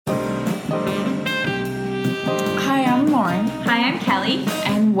everybody,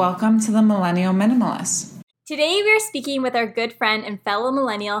 and welcome to the Millennial Minimalists. Today we are speaking with our good friend and fellow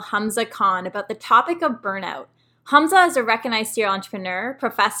millennial Hamza Khan about the topic of burnout. Hamza is a recognized serial entrepreneur,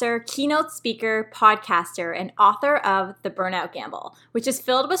 professor, keynote speaker, podcaster, and author of The Burnout Gamble, which is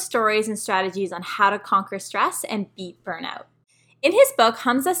filled with stories and strategies on how to conquer stress and beat burnout. In his book,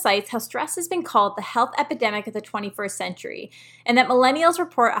 Hamza cites how stress has been called the health epidemic of the 21st century, and that millennials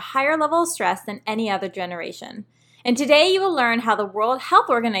report a higher level of stress than any other generation. And today you will learn how the World Health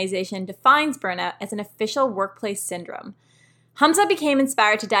Organization defines burnout as an official workplace syndrome. Hamza became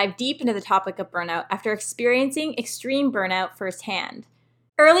inspired to dive deep into the topic of burnout after experiencing extreme burnout firsthand.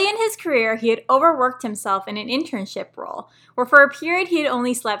 Early in his career, he had overworked himself in an internship role, where for a period he had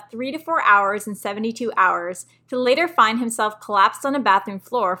only slept 3 to 4 hours in 72 hours, to later find himself collapsed on a bathroom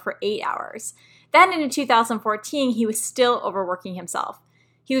floor for 8 hours. Then in 2014, he was still overworking himself.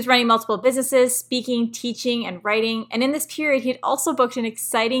 He was running multiple businesses, speaking, teaching, and writing, and in this period, he had also booked an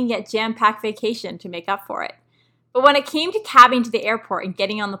exciting yet jam-packed vacation to make up for it. But when it came to cabbing to the airport and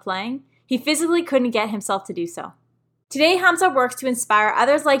getting on the plane, he physically couldn't get himself to do so. Today, Hamza works to inspire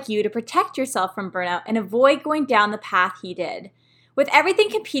others like you to protect yourself from burnout and avoid going down the path he did. With everything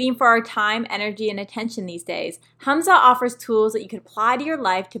competing for our time, energy, and attention these days, Hamza offers tools that you can apply to your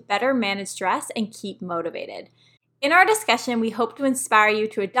life to better manage stress and keep motivated. In our discussion, we hope to inspire you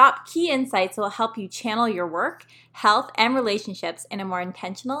to adopt key insights that will help you channel your work, health, and relationships in a more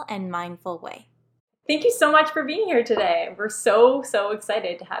intentional and mindful way. Thank you so much for being here today. We're so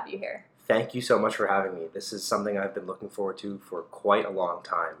excited to have you here. Thank you so much for having me. This is something I've been looking forward to for quite a long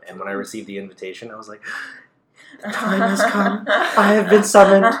time. And when I received the invitation, I was like, the time has come. I have been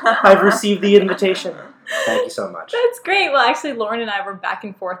summoned. I've received the invitation. Thank you so much. That's great. Well, actually, Lauren and I were back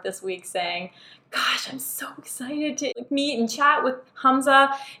and forth this week saying, gosh, I'm so excited to meet and chat with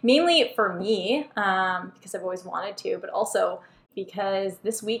Hamza, mainly for me, because I've always wanted to, but also because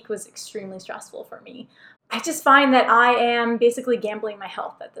this week was extremely stressful for me. I just find that I am basically gambling my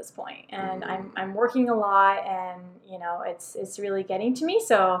health at this point, and I'm working a lot, and it's really getting to me.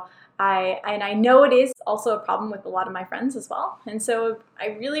 So I know it is also a problem with a lot of my friends as well, and so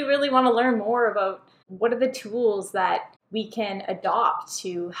I really want to learn more about what are the tools that we can adopt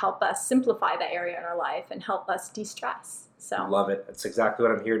to help us simplify that area in our life and help us de-stress. So love it. That's exactly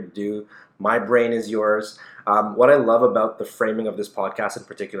what I'm here to do. My brain is yours. What I love about the framing of this podcast in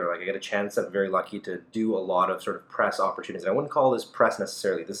particular, I get a chance, I'm very lucky to do a lot of sort of press opportunities. I wouldn't call this press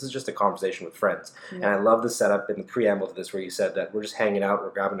necessarily. This is just a conversation with friends. Yeah. And I love the setup in the preamble to this where you said that we're just hanging out,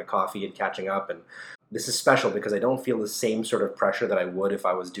 we're grabbing a coffee and catching up. And this is special because I don't feel the same sort of pressure that I would if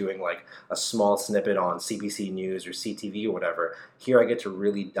I was doing like a small snippet on CBC News or CTV or whatever. Here I get to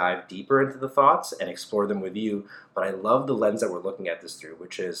really dive deeper into the thoughts and explore them with you. But I love the lens that we're looking at this through,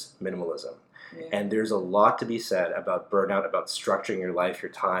 which is minimalism. Yeah. And there's a lot to be said about burnout, about structuring your life,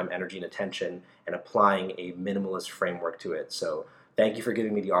 your time, energy, and attention, and applying a minimalist framework to it. So thank you for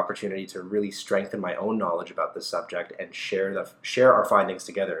giving me the opportunity to really strengthen my own knowledge about this subject and share our findings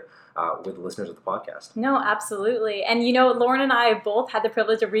together with the listeners of the podcast. No, absolutely. And Lauren and I both had the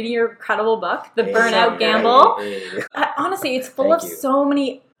privilege of reading your incredible book, The Burnout Gamble. Honestly, it's full of so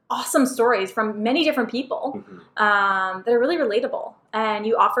many awesome stories from many different people that are really relatable. And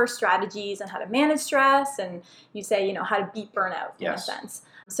you offer strategies on how to manage stress, and you say, how to beat burnout in a sense.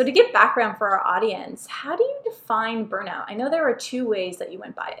 So to give background for our audience, how do you define burnout? I know there are 2 ways that you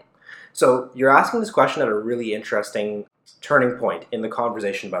went by it. So you're asking this question at a really interesting turning point in the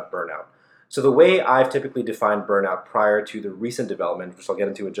conversation about burnout. So the way I've typically defined burnout prior to the recent development, which I'll get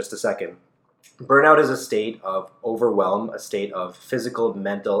into in just a second, burnout is a state of overwhelm, a state of physical,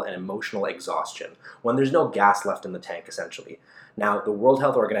 mental, and emotional exhaustion, when there's no gas left in the tank, essentially. Now, the World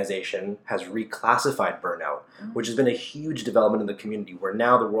Health Organization has reclassified burnout, which has been a huge development in the community, where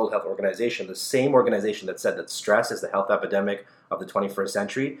now the World Health Organization, the same organization that said that stress is the health epidemic of the 21st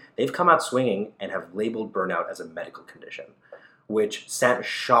century, they've come out swinging and have labeled burnout as a medical condition, which sent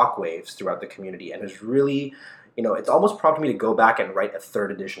shockwaves throughout the community and has really, it's almost prompted me to go back and write a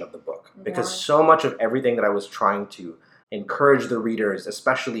 3rd edition of the book, because so much of everything that I was trying to encourage the readers,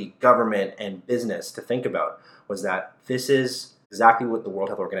 especially government and business, to think about was that this is exactly what the World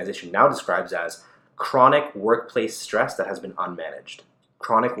Health Organization now describes as chronic workplace stress that has been unmanaged.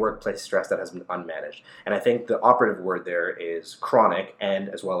 Chronic workplace stress that has been unmanaged. And I think the operative word there is chronic and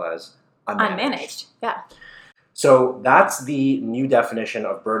as well as unmanaged. Yeah. So that's the new definition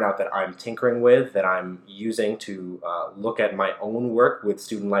of burnout that I'm tinkering with, that I'm using to look at my own work with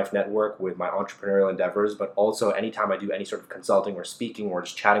Student Life Network, with my entrepreneurial endeavors, but also anytime I do any sort of consulting or speaking or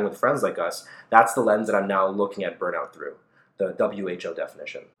just chatting with friends like us, that's the lens that I'm now looking at burnout through, the WHO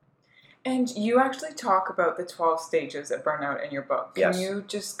definition. And you actually talk about the 12 stages of burnout in your book. Can you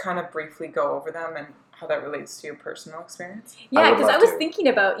just kind of briefly go over them and how that relates to your personal experience? Yeah, because I was thinking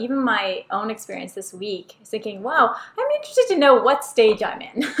about even my own experience this week. I was thinking, wow, I'm interested to know what stage I'm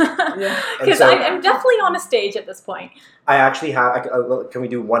in. Because I'm definitely on a stage at this point. I actually have, can we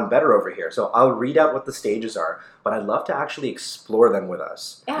do one better over here? So I'll read out what the stages are, but I'd love to actually explore them with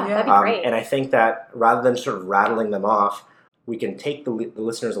us. Yeah. That'd be great. And I think that rather than sort of rattling them off, we can take the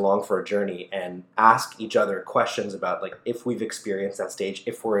listeners along for a journey and ask each other questions about like if we've experienced that stage,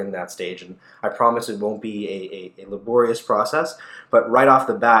 if we're in that stage. And I promise it won't be a laborious process, but right off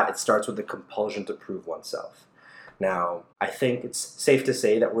the bat, it starts with the compulsion to prove oneself. Now, I think it's safe to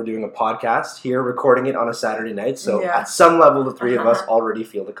say that we're doing a podcast here, recording it on a Saturday night. So at some level, the three of us already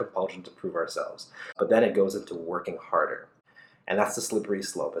feel the compulsion to prove ourselves. But then it goes into working harder. And that's the slippery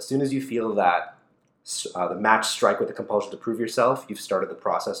slope. As soon as you feel that the match strike with the compulsion to prove yourself, you've started the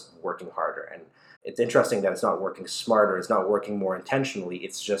process of working harder. And it's interesting that it's not working smarter, it's not working more intentionally,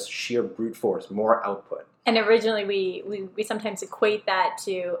 it's just sheer brute force, more output. And originally we sometimes equate that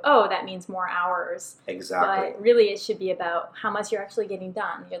to, oh, that means more hours. Exactly. But really it should be about how much you're actually getting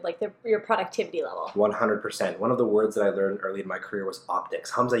done, your productivity level. 100%. One of the words that I learned early in my career was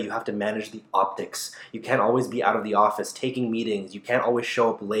optics. Hamza, you have to manage the optics. You can't always be out of the office taking meetings. You can't always show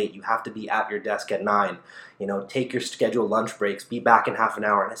up late. You have to be at your desk at 9. Take your scheduled lunch breaks, be back in half an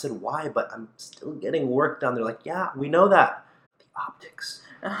hour. And I said, why? But I'm still getting work done. They're like, yeah, we know that. The optics.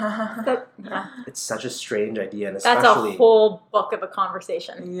 It's such a strange idea, and especially that's a whole book of a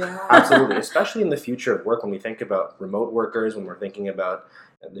conversation. Yeah, absolutely. Especially in the future of work, when we think about remote workers, when we're thinking about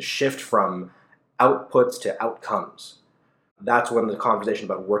the shift from outputs to outcomes, that's when the conversation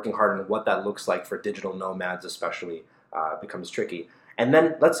about working hard and what that looks like for digital nomads, especially, becomes tricky. And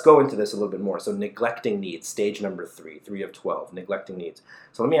then let's go into this a little bit more. So neglecting needs, stage number 3 of 12, neglecting needs.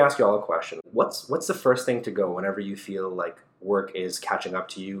 So let me ask you all a question. What's the first thing to go whenever you feel like work is catching up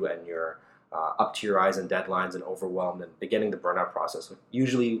to you and you're up to your eyes in deadlines and overwhelmed and beginning the burnout process?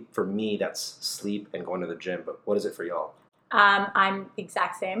 Usually for me, that's sleep and going to the gym. But what is it for y'all? I'm the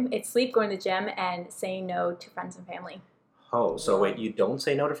exact same. It's sleep, going to the gym, and saying no to friends and family. Oh, so wait, you don't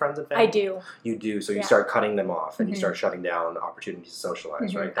say no to friends and family? I do. You do, so you start cutting them off and you start shutting down opportunities to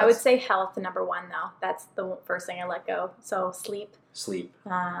socialize, right? I would say health, number one, though. That's the first thing I let go. So sleep. So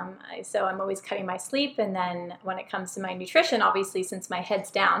I'm always cutting my sleep, and then when it comes to my nutrition, obviously, since my head's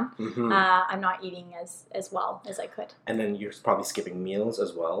down, I'm not eating as well as I could. And then you're probably skipping meals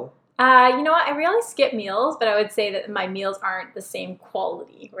as well? You know what? I really skip meals, but I would say that my meals aren't the same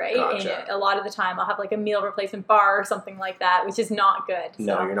quality, right? Gotcha. And a lot of the time I'll have like a meal replacement bar or something like that, which is not good.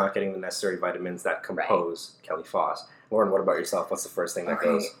 No, you're not getting the necessary vitamins that compose Kelly Foss. Lauren, what about yourself? What's the first thing that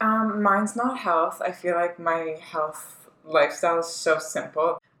goes? Mine's not health. I feel like my health lifestyle is so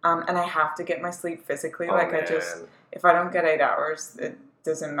simple. And I have to get my sleep physically. If I don't get 8 hours, it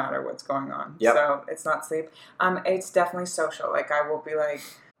doesn't matter what's going on. Yep. So it's not sleep. It's definitely social. Like I will be like,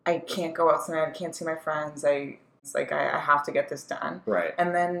 I can't go out tonight. I can't see my friends. I have to get this done. Right.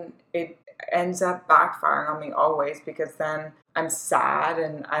 And then it ends up backfiring on me always, because then I'm sad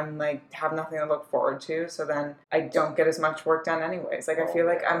and I'm like have nothing to look forward to. So then I don't get as much work done anyways. Like I feel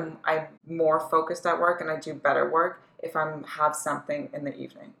like I'm more focused at work and I do better work if I have something in the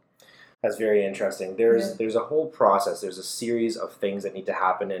evening. That's very interesting. There's a whole process. There's a series of things that need to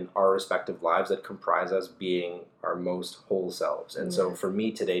happen in our respective lives that comprise us being our most whole selves. And so for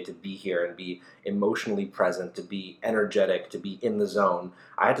me today to be here and be emotionally present, to be energetic, to be in the zone,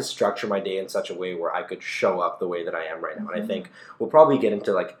 I had to structure my day in such a way where I could show up the way that I am right now. And I think we'll probably get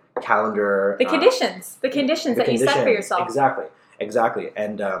into like calendar. The conditions that you set for yourself. Exactly.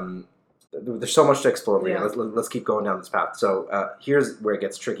 And there's so much to explore. Yeah. Let's keep going down this path. So here's where it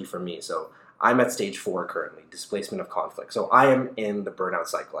gets tricky for me. So I'm at stage 4 currently, displacement of conflict. So I am in the burnout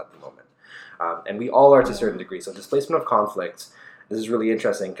cycle at the moment. And we all are to a certain degree. So displacement of conflicts, this is really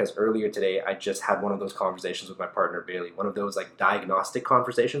interesting because earlier today I just had one of those conversations with my partner Bailey, one of those like diagnostic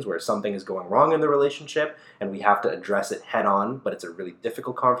conversations where something is going wrong in the relationship and we have to address it head on, but it's a really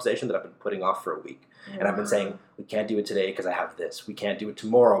difficult conversation that I've been putting off for a week. And I've been saying, we can't do it today because I have this. We can't do it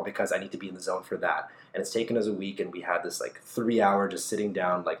tomorrow because I need to be in the zone for that. And it's taken us a week, and we had this like 3-hour just sitting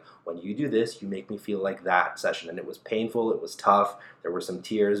down, like, when you do this, you make me feel like that session. And it was painful. It was tough. There were some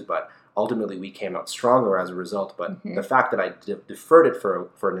tears, but ultimately we came out stronger as a result. But the fact that I deferred it for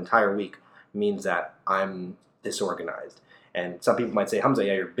an entire week means that I'm disorganized. And some people might say, Hamza,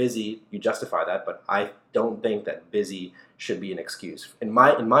 yeah, you're busy. You justify that. But I don't think that busy should be an excuse. In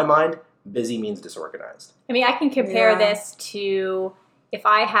my mind, busy means disorganized. I mean, I can compare this to if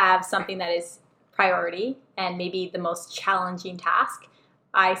I have something that is priority and maybe the most challenging task,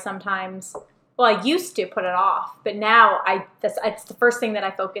 I sometimes, well, I used to put it off, but now it's the first thing that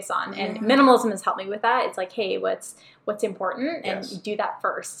I focus on. And minimalism has helped me with that. It's like, hey, what's important? And you do that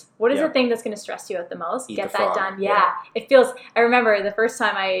first. What is the thing that's going to stress you out the most? Get that done. Yeah. It feels, I remember the first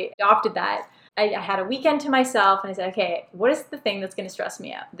time I adopted that, I had a weekend to myself, and I said, okay, what is the thing that's going to stress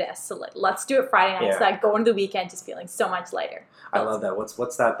me out? This. So let's do it Friday night. So I go into the weekend just feeling so much lighter. I love that.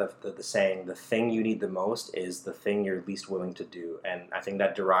 What's that? The saying, the thing you need the most is the thing you're least willing to do. And I think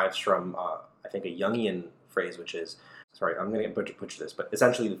that derives from, I think, a Jungian phrase, which is, sorry, I'm going to butcher this, but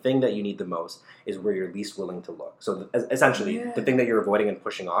essentially the thing that you need the most is where you're least willing to look. So essentially, the thing that you're avoiding and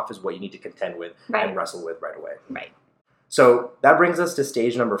pushing off is what you need to contend with and wrestle with right away. Right. So that brings us to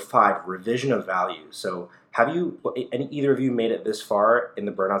stage number 5, revision of values. So have either of you made it this far in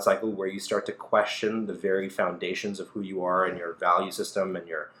the burnout cycle where you start to question the very foundations of who you are and your value system and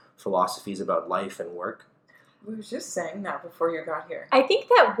your philosophies about life and work? We were just saying that before you got here. I think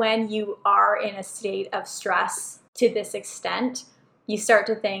that when you are in a state of stress to this extent, you start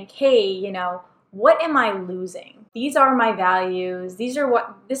to think, hey, what am I losing? These are my values.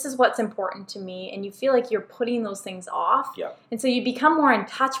 This is what's important to me. And you feel like you're putting those things off. Yeah. And so you become more in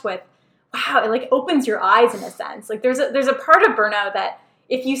touch with, wow, it like opens your eyes in a sense. Like there's a part of burnout that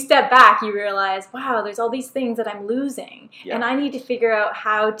if you step back, you realize, wow, there's all these things that I'm losing. Yeah. And I need to figure out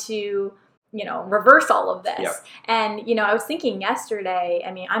how to, reverse all of this. Yeah. And, I was thinking yesterday,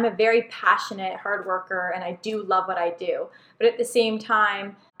 I'm a very passionate hard worker and I do love what I do. But at the same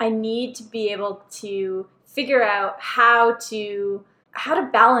time, I need to be able to figure out how to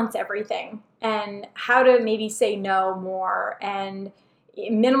balance everything and how to maybe say no more. And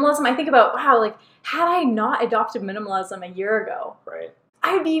minimalism, I think about, wow, like had I not adopted minimalism a year ago, right,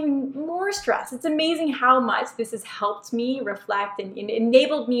 I would be even more stressed. It's amazing how much this has helped me reflect and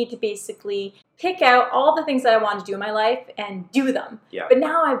enabled me to basically pick out all the things that I want to do in my life and do them. Yeah. But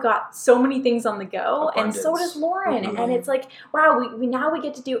now I've got so many things on the go, Abundance. And so does Lauren. Mm-hmm. And it's like, wow, we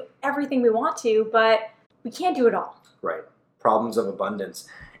get to do everything we want to, but we can't do it all. Right. Problems of abundance.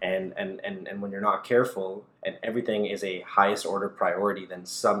 And when you're not careful and everything is a highest order priority, then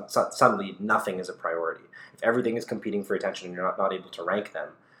suddenly nothing is a priority. If everything is competing for attention and you're not able to rank them,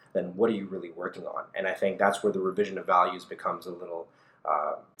 then what are you really working on? And I think that's where the revision of values becomes a little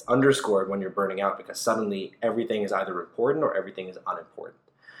underscored when you're burning out, because suddenly everything is either important or everything is unimportant.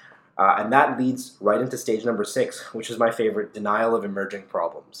 And that leads right into stage number 6, which is my favorite, denial of emerging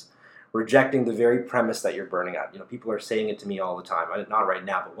problems. Rejecting the very premise that you're burning out. People are saying it to me all the time. Not right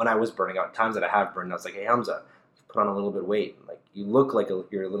now, but when I was burning out, times that I have burned out, it's like, hey, Hamza, put on a little bit of weight. Like, you look like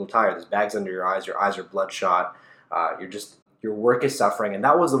you're a little tired. There's bags under your eyes are bloodshot. Your work is suffering. And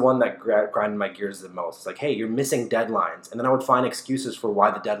that was the one that grinded my gears the most. It's like, hey, you're missing deadlines. And then I would find excuses for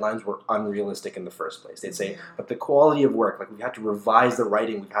why the deadlines were unrealistic in the first place. They'd say, but the quality of work, like we've had to revise the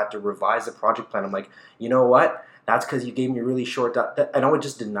writing, we've had to revise the project plan. I'm like, you know what? That's because you gave me really short... And I would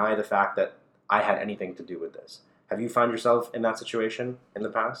just deny the fact that I had anything to do with this. Have you found yourself in that situation in the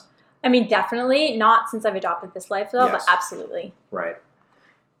past? Definitely. Not since I've adopted this lifestyle, but absolutely. Right.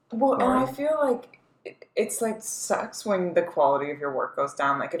 Well, and I feel like it's like sucks when the quality of your work goes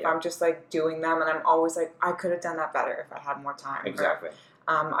down. Like if I'm just like doing them and I'm always like, I could have done that better if I had more time. Exactly.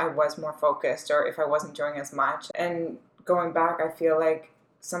 Or, I was more focused, or if I wasn't doing as much. And going back, I feel like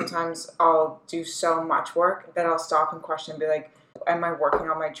sometimes I'll do so much work that I'll stop and question and be like, am I working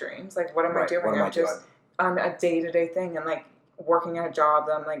on my dreams? Like, what am I doing? I'm just on a day-to-day thing and like working at a job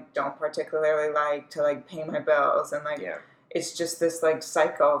that I'm like don't particularly like to like pay my bills, and like it's just this like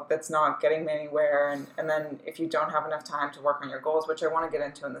cycle that's not getting me anywhere. And then if you don't have enough time to work on your goals, which I want to get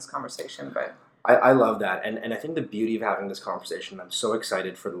into in this conversation, but I love that. And I think the beauty of having this conversation, I'm so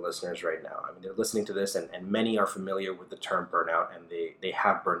excited for the listeners right now. They're listening to this and many are familiar with the term burnout, and they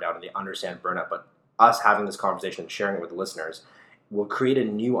have burned out and they understand burnout. But us having this conversation and sharing it with the listeners will create a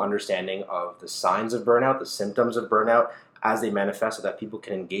new understanding of the signs of burnout, the symptoms of burnout as they manifest, so that people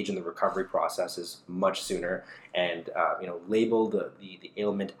can engage in the recovery processes much sooner and label the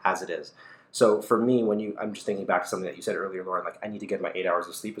ailment as it is. So for me, I'm just thinking back to something that you said earlier, Lauren, like I need to get my 8 hours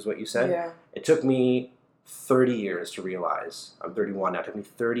of sleep is what you said. Yeah. It took me 30 years to realize, I'm 31 now, it took me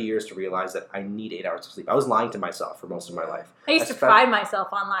 30 years to realize that I need 8 hours of sleep. I was lying to myself for most of my life. I used to pride myself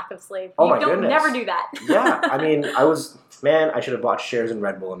on lack of sleep. Oh, my goodness. Never do that. Yeah, I should have bought shares in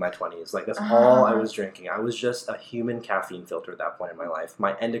Red Bull in my 20s. Like, that's all I was drinking. I was just a human caffeine filter at that point in my life.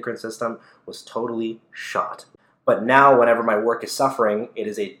 My endocrine system was totally shot. But now, whenever my work is suffering, it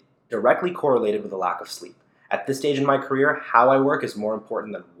is directly correlated with a lack of sleep. At this stage in my career, how I work is more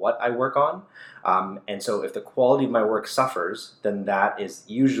important than what I work on. And so if the quality of my work suffers, then that is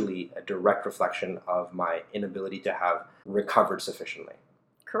usually a direct reflection of my inability to have recovered sufficiently.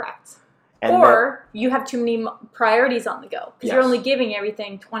 Correct. And or you have too many priorities on the go because you're Yes. only giving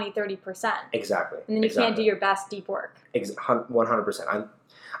everything 20, 30%. Exactly. And then you can't do your best deep work. 100%.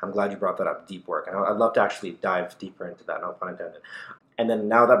 I'm glad you brought that up, deep work. And I'd love to actually dive deeper into that, no pun intended. And then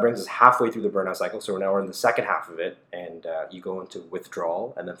now that brings us halfway through the burnout cycle. So now we're in the second half of it, and you go into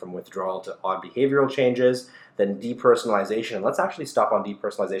withdrawal, and then from withdrawal to odd behavioral changes, then depersonalization. And let's actually stop on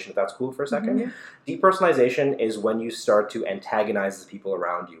depersonalization if that's cool for a second. Mm-hmm. Depersonalization is when you start to antagonize the people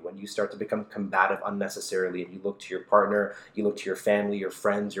around you, when you start to become combative unnecessarily, and you look to your partner, you look to your family, your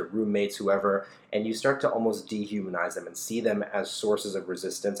friends, your roommates, whoever, and you start to almost dehumanize them and see them as sources of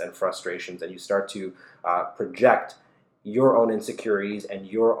resistance and frustrations, and you start to project your own insecurities and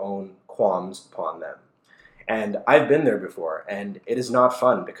your own qualms upon them. And I've been there before, and it is not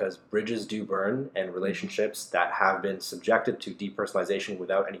fun because bridges do burn, and relationships that have been subjected to depersonalization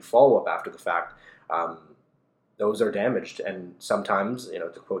without any follow-up after the fact, those are damaged. And sometimes,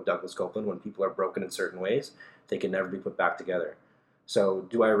 to quote Douglas Copeland, when people are broken in certain ways, they can never be put back together. So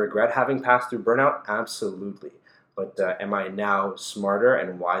do I regret having passed through burnout? Absolutely. But am I now smarter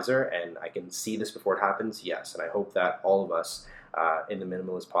and wiser, and I can see this before it happens? Yes, and I hope that all of us in the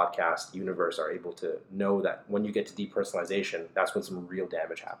Minimalist Podcast universe are able to know that when you get to depersonalization, that's when some real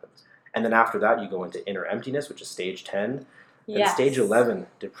damage happens. And then after that, you go into inner emptiness, which is stage 10, and stage 11,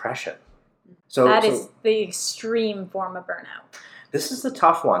 depression. So that is the extreme form of burnout. This is the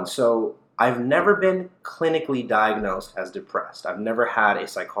tough one. So I've never been clinically diagnosed as depressed. I've never had a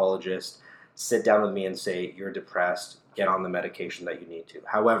psychologist sit down with me and say, you're depressed, get on the medication that you need to.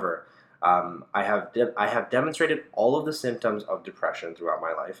 However, I have demonstrated all of the symptoms of depression throughout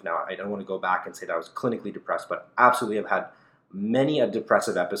my life. Now, I don't want to go back and say that I was clinically depressed, but absolutely have had many a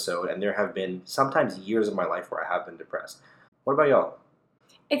depressive episode, and there have been sometimes years of my life where I have been depressed. What about y'all?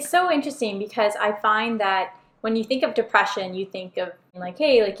 It's so interesting because I find that when you think of depression, you think of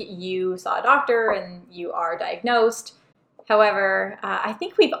hey, you saw a doctor and you are diagnosed. However, I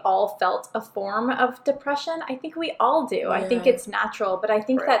think we've all felt a form of depression. I think we all do. Yeah. I think it's natural, but I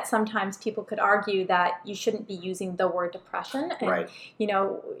think that sometimes people could argue that you shouldn't be using the word depression. And,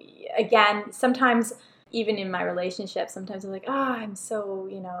 again, sometimes even in my relationship, sometimes I'm like, I'm so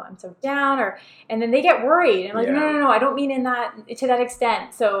down, and then they get worried. And I'm like, no, I don't mean to that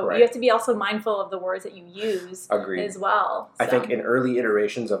extent. So you have to be also mindful of the words that you use as well. So. I think in early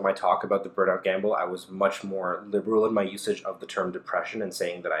iterations of my talk about the burnout gamble, I was much more liberal in my usage of the term depression and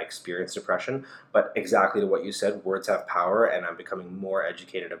saying that I experienced depression. But exactly to what you said, words have power, and I'm becoming more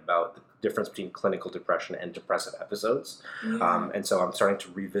educated about the difference between clinical depression and depressive episodes. And so I'm starting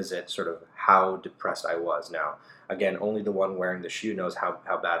to revisit sort of how depressed I was. Now, again, only the one wearing the shoe knows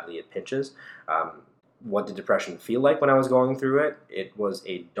how badly it pinches. What did depression feel like when I was going through it? It was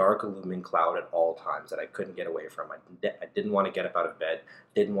a dark, looming cloud at all times that I couldn't get away from. I didn't want to get up out of bed,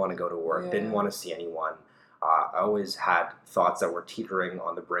 didn't want to go to work, didn't want to see anyone. I always had thoughts that were teetering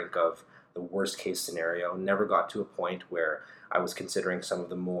on the brink of the worst case scenario, never got to a point where I was considering some of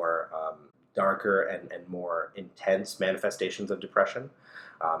the more darker and more intense manifestations of depression.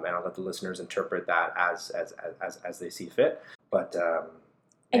 And I'll let the listeners interpret that as they see fit. But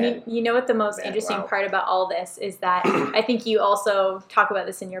and you know what the most interesting part about all this is that I think you also talk about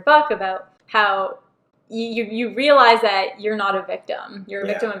this in your book about how you realize that you're not a victim. You're a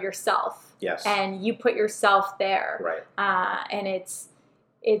victim of yourself. Yes. And you put yourself there. Right. And it's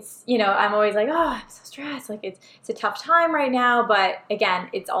I'm always like, I'm so stressed. Like it's a tough time right now. But again,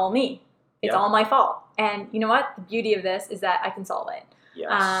 it's all me. It's all my fault. And you know what? The beauty of this is that I can solve it.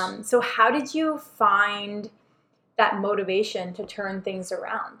 Yes. So how did you find that motivation to turn things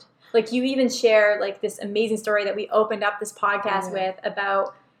around? Like you even share this amazing story that we opened up this podcast with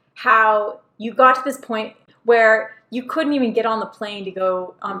about how you got to this point where you couldn't even get on the plane to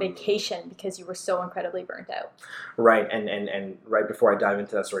go on vacation because you were so incredibly burnt out. Right, and right before I dive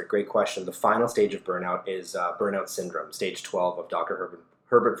into that story, great question. The final stage of burnout is burnout syndrome, stage 12 of Dr.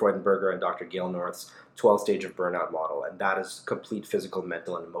 Herbert Freudenberger and Dr. Gail North's 12-stage of burnout model, and that is complete physical,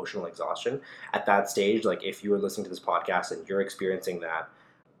 mental, and emotional exhaustion. At that stage, if you are listening to this podcast and you're experiencing that,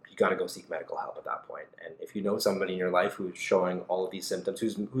 you got to go seek medical help at that point. And if you know somebody in your life who's showing all of these symptoms,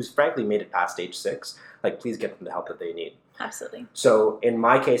 who's frankly made it past stage 6, please get them the help that they need. Absolutely. So in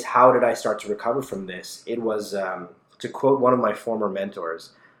my case, how did I start to recover from this? It was, to quote one of my former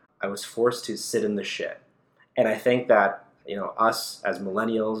mentors, I was forced to sit in the shit. And I think that us as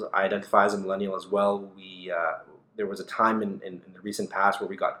millennials, I identify as a millennial as well. There was a time in the recent past where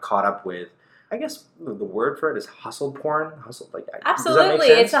we got caught up with, I guess the word for it is hustle porn. Absolutely, does that make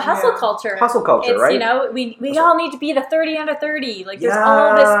sense? It's a hustle culture. Hustle culture, right? We all need to be the 30 under 30. There's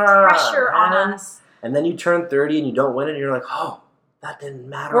all this pressure on us. And then you turn 30 and you don't win it, and you're like, oh, that didn't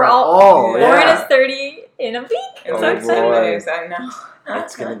matter We're at all all. Lauren Yeah. is 30 in a week. It was Oh, like boy. 10 days, I know.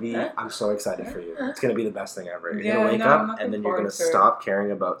 It's going to be, I'm so excited for you. It's going to be the best thing ever. You're Yeah, going to wake no, I'm up looking and then you're going forward to to it. stop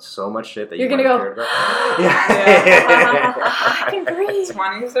caring about so much shit that You're you gonna might have go, cared about. I can breathe.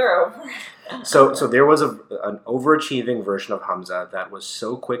 20s are over. So there was an overachieving version of Hamza that was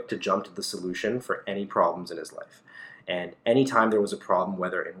so quick to jump to the solution for any problems in his life. And anytime there was a problem,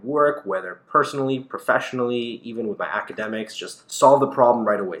 whether in work, whether personally, professionally, even with my academics, just solve the problem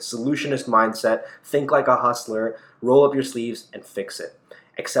right away. Solutionist mindset, think like a hustler, roll up your sleeves and fix it.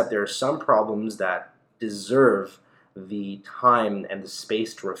 Except there are some problems that deserve the time and the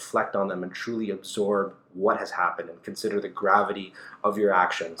space to reflect on them and truly absorb what has happened and consider the gravity of your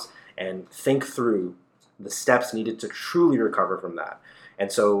actions and think through the steps needed to truly recover from that.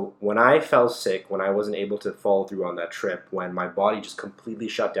 And so when I fell sick, when I wasn't able to follow through on that trip, when my body just completely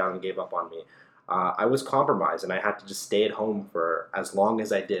shut down and gave up on me, I was compromised and I had to just stay at home for as long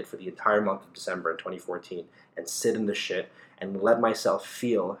as I did for the entire month of December in 2014 and sit in the shit and let myself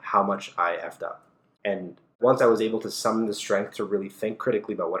feel how much I effed up. And once I was able to summon the strength to really think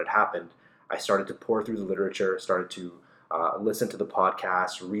critically about what had happened, I started to pour through the literature, started to listen to the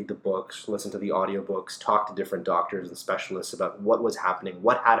podcasts, read the books, listen to the audiobooks, talk to different doctors and specialists about what was happening,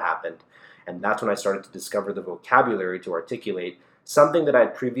 what had happened. And that's when I started to discover the vocabulary to articulate something that I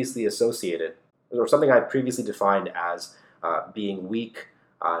had previously associated, or something I had previously defined as being weak,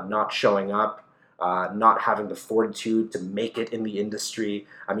 not showing up, not having the fortitude to make it in the industry.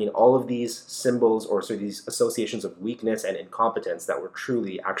 I mean, all of these symbols or so these associations of weakness and incompetence that were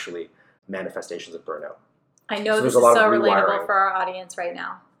truly actually manifestations of burnout. I know So this there's a is lot so of relatable rewiring. for our audience right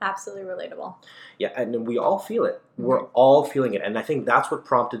now. Absolutely relatable. Yeah, and we all feel it. We're all feeling it. And I think that's what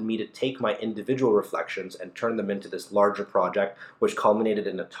prompted me to take my individual reflections and turn them into this larger project, which culminated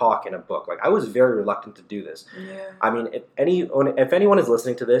in a talk and a book. Like, I was very reluctant to do this. Yeah. I mean, if anyone is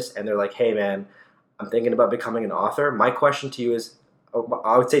listening to this and they're like, hey, man, I'm thinking about becoming an author, my question to you is,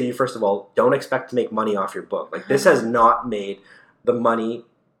 I would say to you, first of all, don't expect to make money off your book. Like, this has not made the money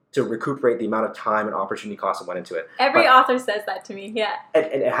to recuperate the amount of time and opportunity costs that went into it. Every author says that to me, yeah. And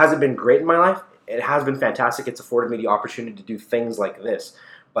it hasn't been great in my life. It has been fantastic. It's afforded me the opportunity to do things like this.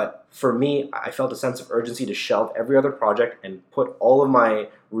 But for me, I felt a sense of urgency to shelve every other project and put all of my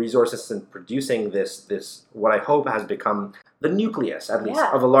resources in producing this what I hope has become the nucleus, at least,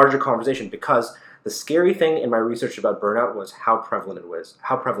 of a larger conversation. Because the scary thing in my research about burnout was how prevalent it is,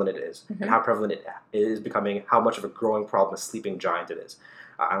 and how prevalent it is becoming, how much of a growing problem, a sleeping giant it is.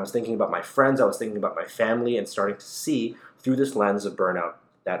 I was thinking about my friends, I was thinking about my family, and starting to see through this lens of burnout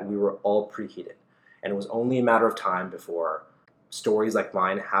that we were all preheated. And it was only a matter of time before stories like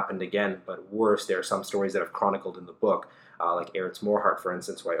mine happened again, but worse, there are some stories that I've chronicled in the book, like Eretz Moorhart, for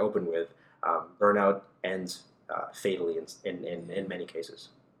instance, who I open with. Burnout ends fatally in many cases.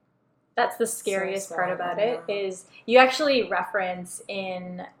 That's the scariest So part sad. about it, is you actually reference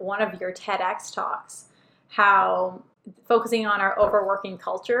in one of your TEDx talks how focusing on our overworking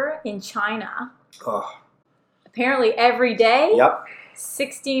culture in China, Oh, apparently every day, yep,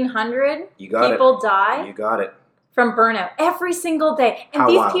 1,600 you got people it. die You got it. from burnout every single day. And How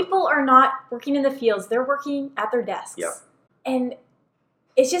these wild. people are not working in the fields, they're working at their desks. Yep. And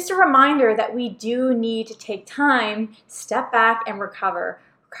it's just a reminder that we do need to take time, step back, and recover.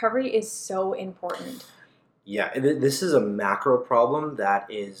 Recovery is so important. Yeah, this is a macro problem that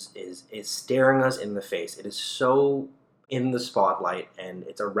is staring us in the face. It is so in the spotlight, and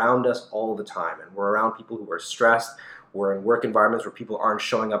it's around us all the time. And we're around people who are stressed. We're in work environments where people aren't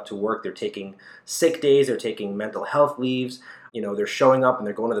showing up to work. They're taking sick days. They're taking mental health leaves. You know, they're showing up and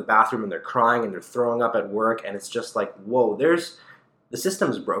they're going to the bathroom and they're crying and they're throwing up at work. And it's just like, whoa, the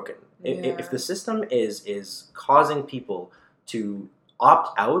system's broken. Yeah. If the system is causing people to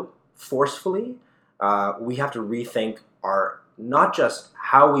opt out forcefully, we have to rethink not just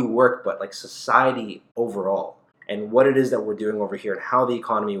how we work, but like society overall, and what it is that we're doing over here, and how the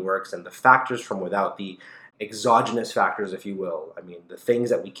economy works, and the factors from without, the exogenous factors, if you will. I mean, the things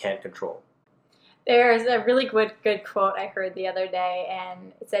that we can't control. There's a really good quote I heard the other day,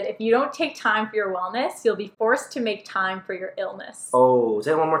 and it said, if you don't take time for your wellness, you'll be forced to make time for your illness. Oh,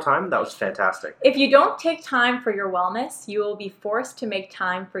 say that one more time? That was fantastic. If you don't take time for your wellness, you will be forced to make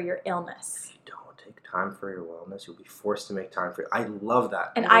time for your illness. If you don't take time for your wellness, you'll be forced to make time for it. I love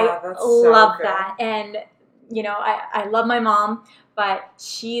that. And Yeah, I that's so love good. that. And, you know, I love my mom, but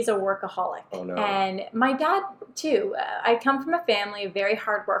she's a workaholic. Oh, no. And my dad, too. I come from a family of very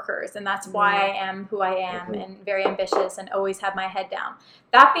hard workers, and that's why I am who I am, Mhm. and very ambitious and always have my head down.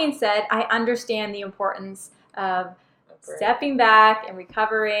 That being said, I understand the importance of That's right. stepping back and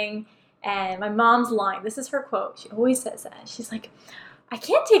recovering And my mom's line, this is her quote. She always says that. She's like, I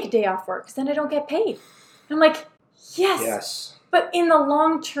can't take a day off work because then I don't get paid. And I'm like, yes. But in the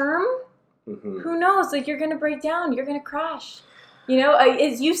long term, who knows? Like, you're going to break down. You're going to crash. You know,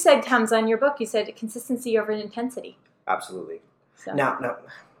 as you said, Hamza, in your book, you said consistency over intensity. Absolutely. So. Now,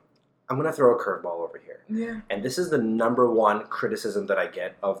 I'm going to throw a curveball over here. Yeah. And this is the number one criticism that I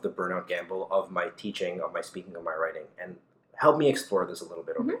get of the burnout gamble, of my teaching, of my speaking, of my writing. And help me explore this a little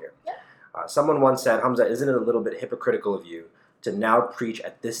bit over here. Yeah. Someone once said, Hamza, isn't it a little bit hypocritical of you to now preach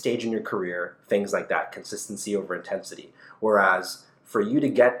at this stage in your career things like that, consistency over intensity? Whereas for you to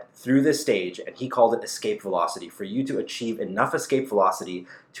get through this stage, and he called it escape velocity, for you to achieve enough escape velocity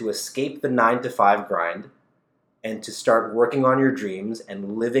to escape the 9-to-5 grind and to start working on your dreams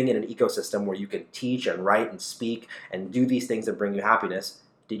and living in an ecosystem where you can teach and write and speak and do these things that bring you happiness,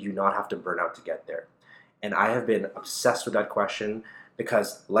 did you not have to burn out to get there? And I have been obsessed with that question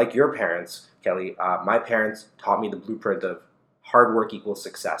because, like your parents, Kelly, my parents taught me the blueprint of hard work equals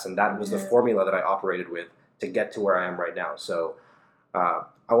success, and that was the formula that I operated with to get to where I am right now. So I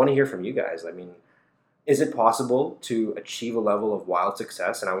want to hear from you guys. I mean, is it possible to achieve a level of wild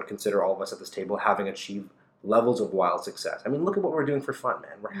success? And I would consider all of us at this table having achieved levels of wild success. I mean, look at what we're doing for fun,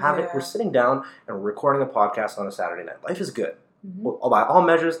 man. We're sitting down and we're recording a podcast on a Saturday night. Life is good. Well, by all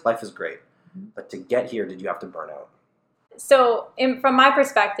measures, life is great. But to get here, did you have to burn out? So from my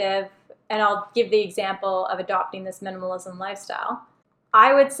perspective, and I'll give the example of adopting this minimalism lifestyle,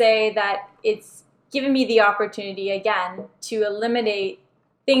 I would say that it's given me the opportunity, again, to eliminate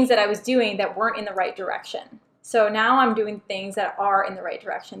things that I was doing that weren't in the right direction. So now I'm doing things that are in the right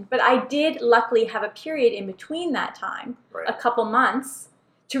direction. But I did luckily have a period in between that time, a couple months,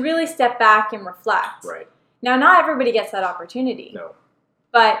 to really step back and reflect. Right. Now, not everybody gets that opportunity. No.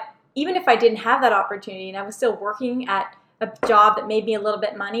 But even if I didn't have that opportunity and I was still working at a job that made me a little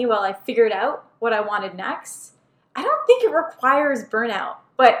bit money while I figured out what I wanted next, I don't think it requires burnout.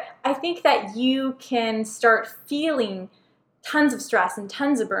 But I think that you can start feeling tons of stress and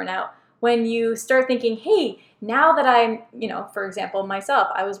tons of burnout when you start thinking, hey, now that I'm, for example, myself,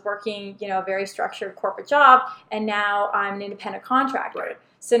 I was working, a very structured corporate job, and now I'm an independent contractor. Right.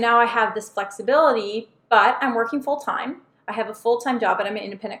 So now I have this flexibility, but I'm working full time. I have a full-time job, but I'm an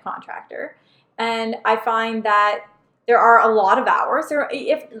independent contractor. And I find that there are a lot of hours,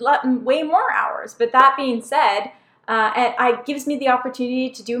 way more hours. But that being said, it gives me the opportunity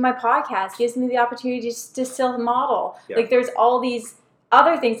to do my podcast, gives me the opportunity to still model. Yeah. Like, there's all these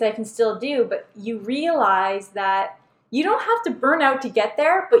other things that I can still do, but you realize that you don't have to burn out to get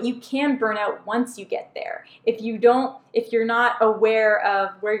there, but you can burn out once you get there. If you're not aware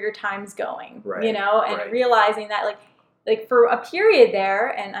of where your time's going, and realizing that like for a period there,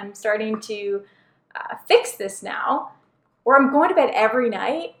 and I'm starting to fix this now, where I'm going to bed every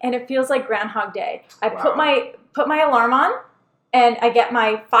night and it feels like Groundhog Day. I put my alarm on and I get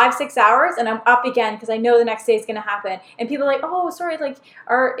my 5-6 hours and I'm up again because I know the next day is going to happen. And people are like, oh, sorry,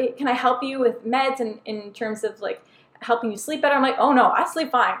 can I help you with meds in terms of helping you sleep better? I'm like, oh no, I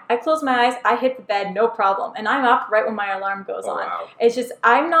sleep fine. I close my eyes, I hit the bed, no problem. And I'm up right when my alarm goes on. Wow. It's just,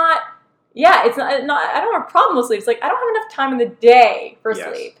 I don't have a problem with sleep. It's like, I don't have enough time in the day for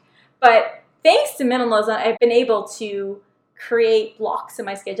sleep. But thanks to minimalism, I've been able to create blocks in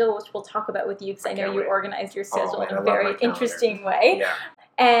my schedule, which we'll talk about with you because I know you organized your schedule in a very interesting way. Yeah.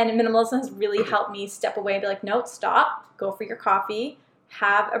 And minimalism has really helped me step away and be like, no, stop, go for your coffee,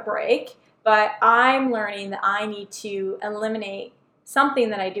 have a break. But I'm learning that I need to eliminate something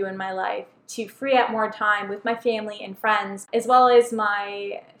that I do in my life to free up more time with my family and friends, as well as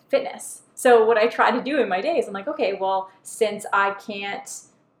my fitness. So what I try to do in my days, I'm like, okay, well, since I can't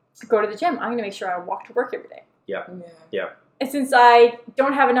go to the gym, I'm going to make sure I walk to work every day. Yeah. And since I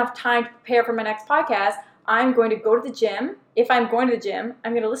don't have enough time to prepare for my next podcast, I'm going to go to the gym. If I'm going to the gym,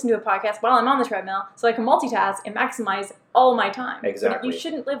 I'm going to listen to a podcast while I'm on the treadmill so I can multitask and maximize all my time. Exactly. But you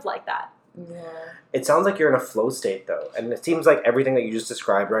shouldn't live like that. Yeah. It sounds like you're in a flow state, though. And it seems like everything that you just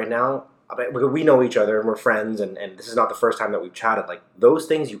described right now, we know each other and we're friends, and this is not the first time that we've chatted. Like, those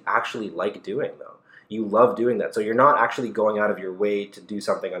things you actually like doing, though. You love doing that. So you're not actually going out of your way to do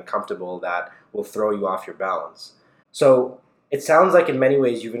something uncomfortable that will throw you off your balance. So it sounds like in many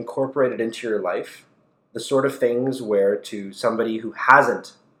ways you've incorporated into your life the sort of things where to somebody who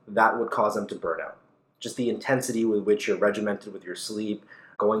hasn't, that would cause them to burn out. Just the intensity with which you're regimented with your sleep,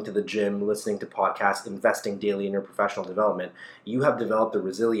 going to the gym, listening to podcasts, investing daily in your professional development, you have developed a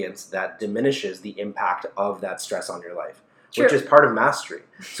resilience that diminishes the impact of that stress on your life, which is part of mastery.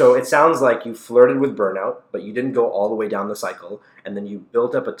 So it sounds like you flirted with burnout, but you didn't go all the way down the cycle, and then you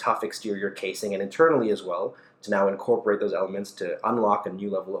built up a tough exterior casing and internally as well to now incorporate those elements to unlock a new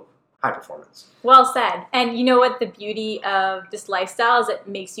level of high performance. Well said. And you know what the beauty of this lifestyle is? It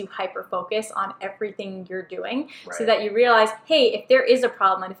makes you hyper-focus on everything you're doing so that you realize, hey, if there is a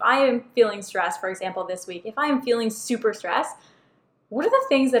problem, and if I am feeling stressed, for example, this week, if I am feeling super stressed, what are the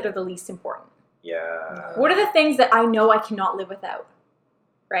things that are the least important? Yeah. What are the things that I know I cannot live without?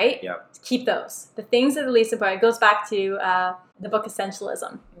 Right? Yeah. Keep those. The things that are the least important. It goes back to the book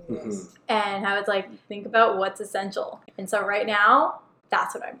Essentialism. Mm-hmm. And how it's like, think about what's essential. And so right now,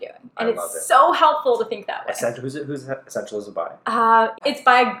 that's what I'm doing. And I love it. it's so helpful to think that way. Who's Essentialism by? It's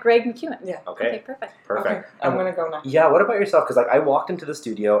by Greg McEwen. Yeah. Okay. Perfect. Okay, I'm going to go now. Yeah, what about yourself? Because I walked into the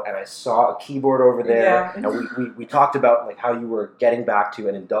studio and I saw a keyboard over there, and we talked about like how you were getting back to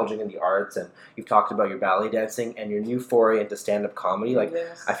and indulging in the arts, and you've talked about your ballet dancing and your new foray into stand-up comedy. Like,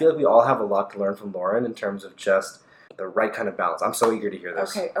 I feel like we all have a lot to learn from Lauren in terms of just the right kind of balance. I'm so eager to hear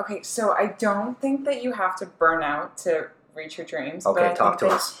this. Okay. So I don't think that you have to burn out to reach your dreams. Okay, but talk to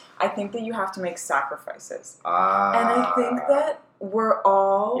us. I think that you have to make sacrifices. And I think that we're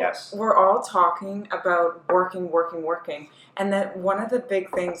all talking about working, and that one of the big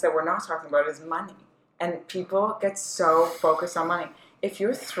things that we're not talking about is money. And people get so focused on money. If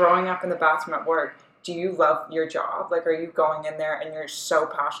you're throwing up in the bathroom at work, do you love your job? Like, are you going in there and you're so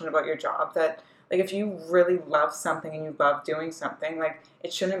passionate about your job that, like, if you really love something and you love doing something, like,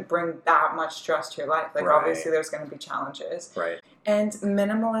 it shouldn't bring that much stress to your life. Like, obviously there's going to be challenges. Right. And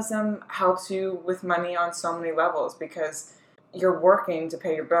minimalism helps you with money on so many levels because you're working to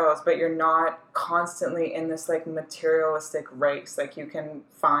pay your bills, but you're not constantly in this, like, materialistic race. Like, you can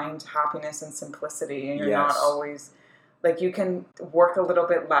find happiness in simplicity, and you're not always... Like, you can work a little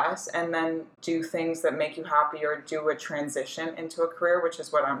bit less and then do things that make you happy or do a transition into a career, which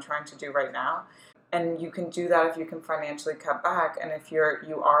is what I'm trying to do right now. And you can do that if you can financially cut back. And if you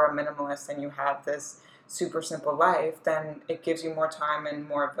are a minimalist and you have this super simple life, then it gives you more time and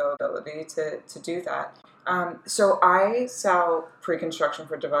more availability to do that. So I sell pre-construction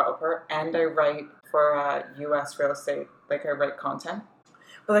for developer, and I write for U.S. real estate. Like, I write content.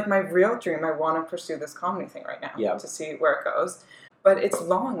 But, like, my real dream, I want to pursue this comedy thing right now to see where it goes. But it's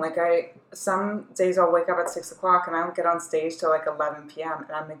long. Like, some days I'll wake up at 6 o'clock and I don't get on stage till, like, 11 p.m.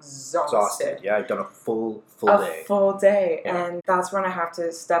 and I'm exhausted. Yeah, I've done a full day. A full day. Yeah. And that's when I have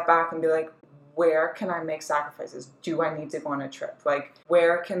to step back and be like, where can I make sacrifices? Do I need to go on a trip? Like,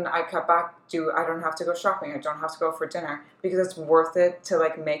 where can I cut back? I don't have to go shopping. I don't have to go for dinner because it's worth it to,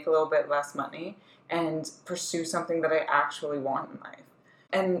 like, make a little bit less money and pursue something that I actually want in life.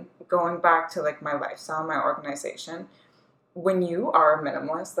 And going back to, like, my lifestyle, my organization, when you are a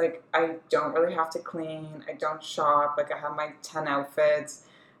minimalist, like, I don't really have to clean. I don't shop. Like, I have my 10 outfits.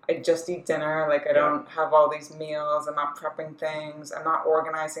 I just eat dinner. Like, I don't have all these meals. I'm not prepping things. I'm not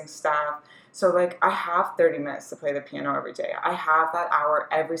organizing stuff. So, like, I have 30 minutes to play the piano every day. I have that hour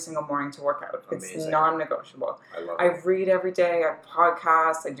every single morning to work out. Amazing. It's non-negotiable. I love it. I read every day. I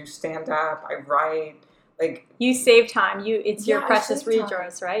podcast. I do stand-up. I write. Like, you save time. It's your precious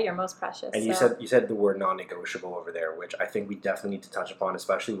resource, right? Your most precious. And you said the word non-negotiable over there, which I think we definitely need to touch upon,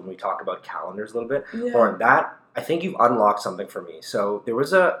 especially when we talk about calendars a little bit. Yeah. Or that, I think you've unlocked something for me. So there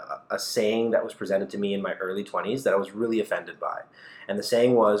was a saying that was presented to me in my early 20s that I was really offended by. And the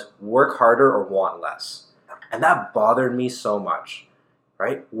saying was, work harder or want less. And that bothered me so much.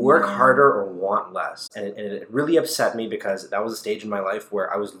 Right? Work harder or want less. And it really upset me because that was a stage in my life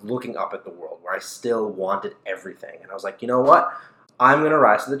where I was looking up at the world, where I still wanted everything. And I was like, you know what? I'm going to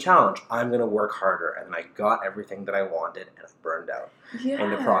rise to the challenge. I'm going to work harder. And I got everything that I wanted, and I burned out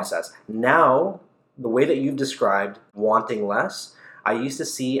in the process. Now, the way that you've described wanting less, I used to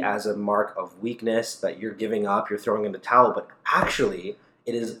see as a mark of weakness, that you're giving up, you're throwing in the towel, but actually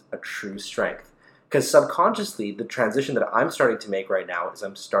it is a true strength. Because subconsciously, the transition that I'm starting to make right now is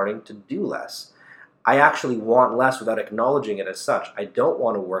I'm starting to do less. I actually want less without acknowledging it as such. I don't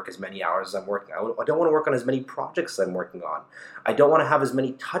want to work as many hours as I'm working. I don't want to work on as many projects as I'm working on. I don't want to have as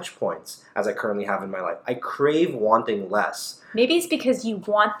many touch points as I currently have in my life. I crave wanting less. Maybe it's because you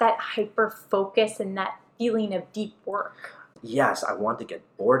want that hyper focus and that feeling of deep work. Yes, I want to get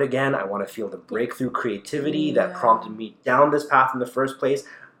bored again. I want to feel the breakthrough creativity that prompted me down this path in the first place.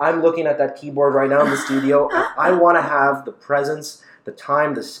 I'm looking at that keyboard right now in the studio. I want to have the presence, the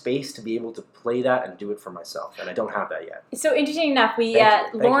time, the space to be able to play that and do it for myself, and I don't have that yet. So interesting enough,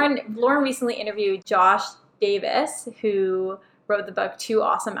 Lauren recently interviewed Josh Davis, who wrote the book 2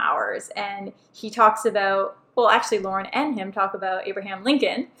 Awesome Hours, and he talks about, well, actually Lauren and him talk about Abraham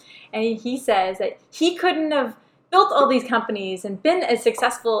Lincoln, and he says that he couldn't have built all these companies and been as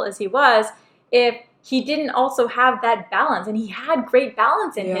successful as he was if he didn't also have that balance. And he had great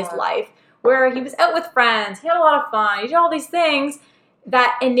balance in his life where he was out with friends, he had a lot of fun, he did all these things,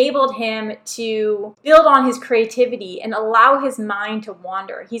 that enabled him to build on his creativity and allow his mind to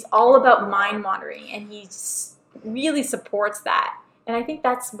wander. He's all about mind wandering, and he really supports that. And I think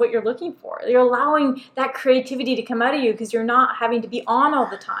that's what you're looking for. You're allowing that creativity to come out of you because you're not having to be on all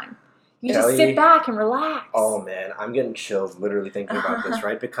the time. You just sit back and relax. Oh, man, I'm getting chills literally thinking about this,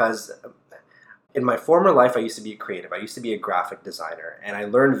 right? Because in my former life, I used to be a creative. I used to be a graphic designer. And I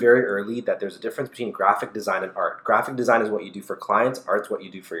learned very early that there's a difference between graphic design and art. Graphic design is what you do for clients. Art's what you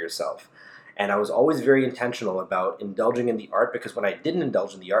do for yourself. And I was always very intentional about indulging in the art, because when I didn't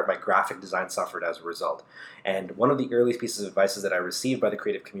indulge in the art, my graphic design suffered as a result. And one of the earliest pieces of advice that I received by the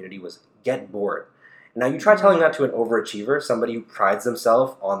creative community was get bored. Now, you try telling that to an overachiever, somebody who prides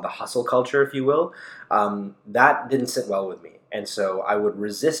themselves on the hustle culture, if you will, that didn't sit well with me. And so I would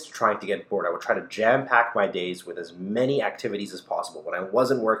resist trying to get bored. I would try to jam-pack my days with as many activities as possible. When I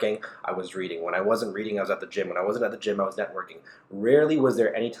wasn't working, I was reading. When I wasn't reading, I was at the gym. When I wasn't at the gym, I was networking. Rarely was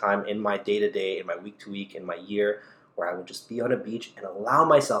there any time in my day-to-day, in my week-to-week, in my year, where I would just be on a beach and allow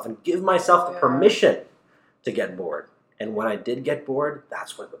myself and give myself the permission to get bored. And when I did get bored,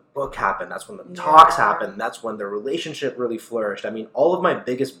 that's when the book happened. That's when the talks happened. That's when the relationship really flourished. I mean, all of my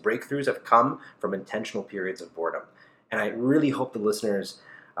biggest breakthroughs have come from intentional periods of boredom. And I really hope the listeners,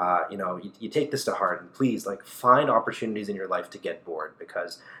 you take this to heart, and please, find opportunities in your life to get bored,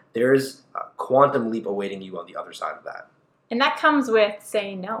 because there's a quantum leap awaiting you on the other side of that. And that comes with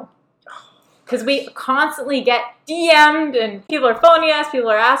saying no. Because we constantly get DM'd, and people are phoning us, people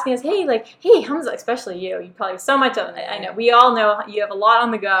are asking us, hey, Hamza, especially you probably have so much on it. I know, we all know you have a lot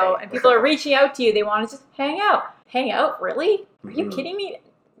on the go, and people are reaching out to you. They want to just hang out. Hang out? Really? Are you kidding me?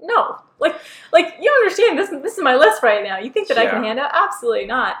 No. You understand, this is my list right now. You think that I can hand out? Absolutely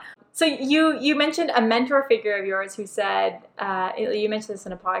not. So you mentioned a mentor figure of yours who said, you mentioned this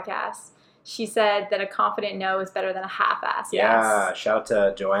in a podcast, she said that a confident no is better than a half-assed yes. Yeah, shout out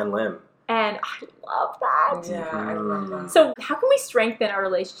to Joanne Lim. And I love that. Yeah, I love that. So how can we strengthen our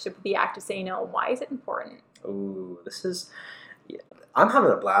relationship with the act of saying no? Why is it important? Ooh, I'm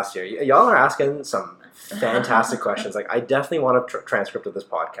having a blast here. Y'all are asking some fantastic questions. I definitely want a transcript of this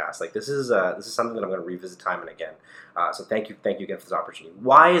podcast. This is something that I'm going to revisit time and again. So thank you again for this opportunity.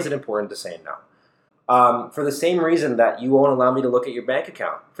 Why is it important to say no? For the same reason that you won't allow me to look at your bank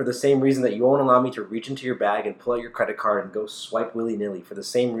account. For the same reason that you won't allow me to reach into your bag and pull out your credit card and go swipe willy-nilly. For the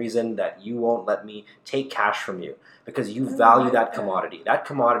same reason that you won't let me take cash from you. Because you value that commodity. That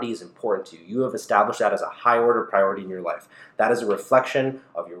commodity is important to you. You have established that as a high-order priority in your life. That is a reflection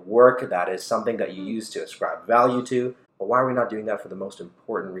of your work. That is something that you use to ascribe value to. But why are we not doing that for the most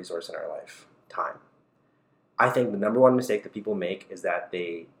important resource in our life? Time. I think the number one mistake that people make is that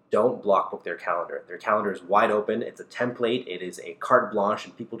they don't block book their calendar. Their calendar is wide open. It's a template. It is a carte blanche,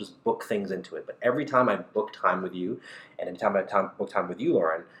 and people just book things into it. But every time I book time with you, and every time I book time with you,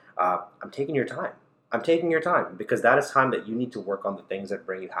 Lauren, I'm taking your time. I'm taking your time, because that is time that you need to work on the things that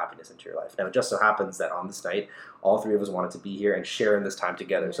bring you happiness into your life. Now, it just so happens that on this night, all three of us wanted to be here and share in this time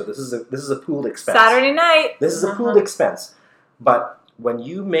together. So this is a pooled expense. Saturday night. This is a pooled expense. But when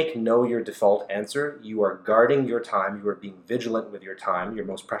you make no your default answer, you are guarding your time. You are being vigilant with your time, your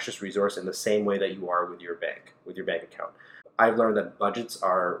most precious resource, in the same way that you are with your bank account. I've learned that budgets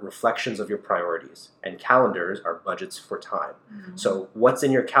are reflections of your priorities, and calendars are budgets for time. Mm-hmm. So what's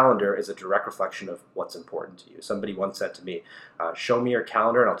in your calendar is a direct reflection of what's important to you. Somebody once said to me, show me your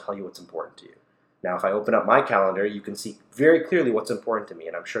calendar and I'll tell you what's important to you. Now, if I open up my calendar, you can see very clearly what's important to me,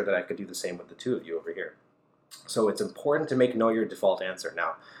 and I'm sure that I could do the same with the two of you over here. So it's important to make no your default answer.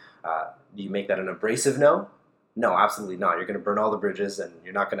 Now, do you make that an abrasive no? No, absolutely not. You're going to burn all the bridges, and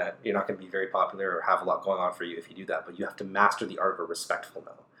you're not going to be very popular or have a lot going on for you if you do that. But you have to master the art of a respectful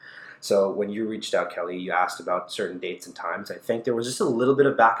no. So when you reached out, Kelly, you asked about certain dates and times. I think there was just a little bit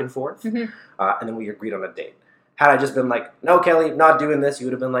of back and forth, and then we agreed on a date. Had I just been like, no, Kelly, not doing this, you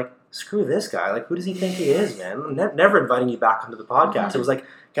would have been like, screw this guy. Who does he think he is, man? I'm never inviting you back onto the podcast. It was like,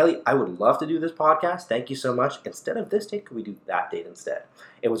 Kelly, I would love to do this podcast. Thank you so much. Instead of this date, could we do that date instead?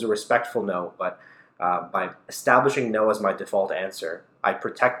 It was a respectful no, but by establishing no as my default answer, I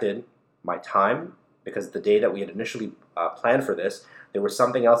protected my time, because the day that we had initially planned for this, there was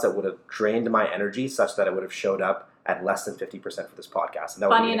something else that would have drained my energy such that I would have showed up at less than 50% for this podcast. And that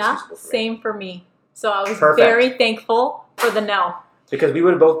Funny enough, same for me. So I was very thankful for the no. Because we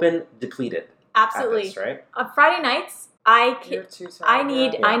would have both been depleted. Absolutely. This, right? On Friday nights, I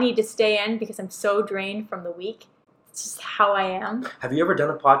need to stay in because I'm so drained from the week. It's just how I am. Have you ever done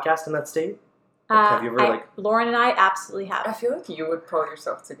a podcast in that state? Have you ever Lauren and I absolutely have. I feel like you would pull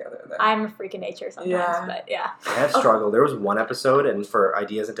yourself together then. I'm a freak of nature sometimes, but yeah. I have struggled. There was one episode, and for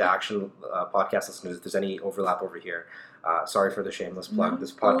Ideas into Action podcast listeners, if there's any overlap over here, Sorry for the shameless plug.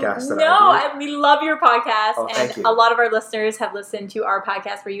 This podcast that we love your podcast. Oh, thank you. A lot of our listeners have listened to our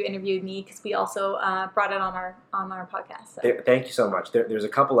podcast where you interviewed me because we also brought it on our podcast. So. Thank you so much. There's a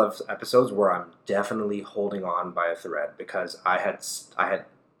couple of episodes where I'm definitely holding on by a thread because I had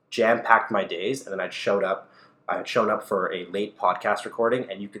jam-packed my days, and then I had shown up for a late podcast recording,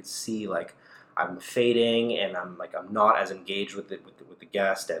 and you could see like I'm fading, and I'm not as engaged with the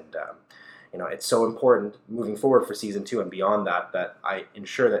guest, and it's so important moving forward for season 2 and beyond that I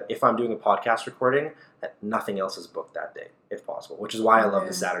ensure that if I'm doing a podcast recording, that nothing else is booked that day, if possible, which is why I love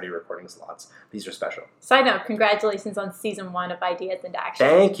the Saturday recording slots. These are special. Side note, congratulations on season 1 of Ideas into Action.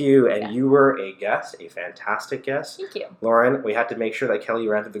 Thank you. And you were a fantastic guest. Thank you. Lauren, we had to make sure that Kelly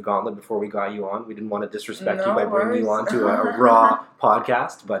ran through the gauntlet before we got you on. We didn't want to disrespect you by bringing you on to a raw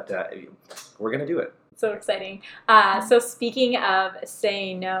podcast, but we're going to do it. So exciting. So speaking of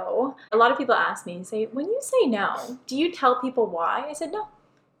saying no, a lot of people ask me, when you say no, do you tell people why? I said, no.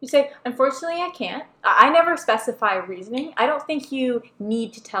 You say, unfortunately, I can't. I never specify reasoning. I don't think you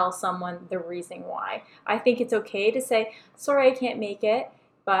need to tell someone the reasoning why. I think it's okay to say, sorry, I can't make it.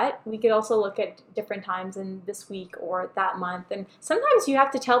 But we could also look at different times in this week or that month. And sometimes you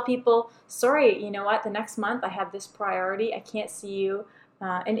have to tell people, sorry, you know what, the next month I have this priority. I can't see you.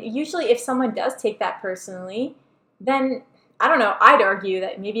 And usually if someone does take that personally, then, I don't know, I'd argue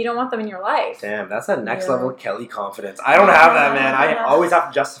that maybe you don't want them in your life. Damn, that's a next level Kelly confidence. I don't have that, man. I always have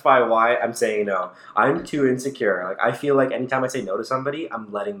to justify why I'm saying no. I'm too insecure. Like, I feel like anytime I say no to somebody,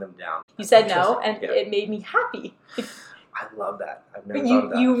 I'm letting them down. You said no, and it made me happy. I love that. I've never thought of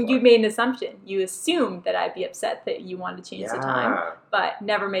that before. You made an assumption. You assumed that I'd be upset that you wanted to change the time, but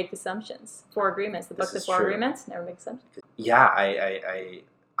never make assumptions. 4 agreements. The book, The 4 Agreements, never make assumptions. Yeah,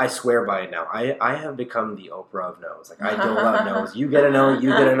 I swear by it now. I have become the Oprah of no's. Like, I dole out no's. You get a no, you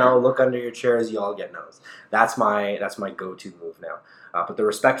get a no. Look under your chairs, you all get no's. That's my go-to move now. But the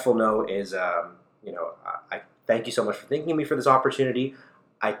respectful no is, I thank you so much for thanking me for this opportunity.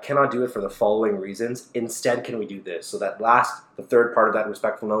 I cannot do it for the following reasons. Instead, can we do this? So the third part of that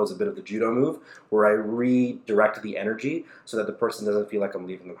respectful no is a bit of the judo move, where I redirect the energy so that the person doesn't feel like I'm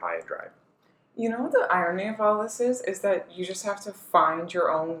leaving them high and dry. You know what the irony of all this is that you just have to find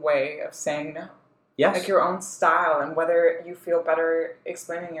your own way of saying no. Yes. Like your own style, and whether you feel better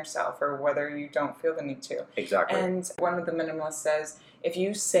explaining yourself or whether you don't feel the need to. Exactly. And one of the minimalists says, if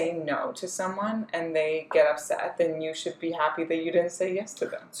you say no to someone and they get upset, then you should be happy that you didn't say yes to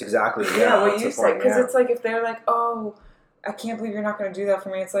them. It's exactly, what you say. Because it's like, if they're like, oh, I can't believe you're not going to do that for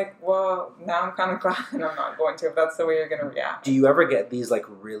me. It's like, well, now I'm kind of glad that I'm not going to, if that's the way you're going to react. Do you ever get these like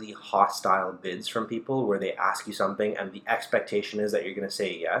really hostile bids from people where they ask you something and the expectation is that you're going to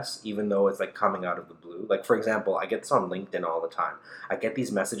say yes, even though it's like coming out of the blue? Like, for example, I get this on LinkedIn all the time. I get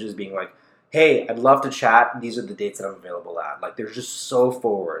these messages being like, hey, I'd love to chat. These are the dates that I'm available at. Like, they're just so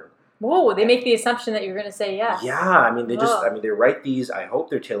forward. Whoa, they make the assumption that you're going to say yes. Yeah, I mean, they write these. I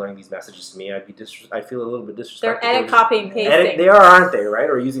hope they're tailoring these messages to me. I feel a little bit disrespectful. They're edit, copy, and pasting. They are, aren't they, right?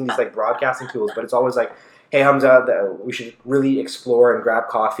 Or using these like broadcasting tools, but it's always like, hey, Hamza, we should really explore and grab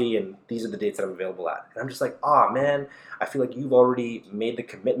coffee, and these are the dates that I'm available at. And I'm just like, man, I feel like you've already made the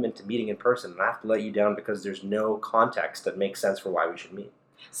commitment to meeting in person, and I have to let you down because there's no context that makes sense for why we should meet.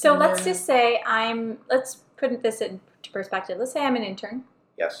 So let's just say let's put this into perspective. Let's say I'm an intern.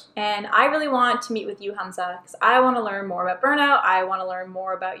 Yes. And I really want to meet with you, Hamza, because I want to learn more about burnout. I want to learn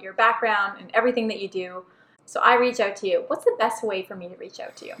more about your background and everything that you do. So I reach out to you. What's the best way for me to reach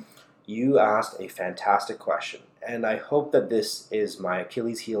out to you? You asked a fantastic question, and I hope that this is my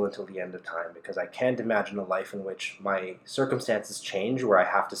Achilles heel until the end of time, because I can't imagine a life in which my circumstances change where I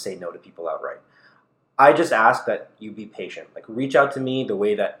have to say no to people outright. I just ask that you be patient. Like, reach out to me the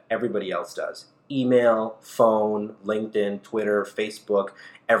way that everybody else does. Email, phone, LinkedIn, Twitter, Facebook,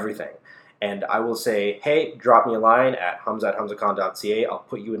 everything. And I will say, hey, drop me a line at hamza@hamzakhan.ca. I'll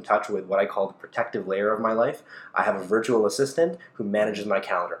put you in touch with what I call the protective layer of my life. I have a virtual assistant who manages my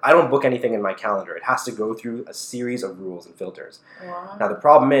calendar. I don't book anything in my calendar. It has to go through a series of rules and filters. Wow. Now, the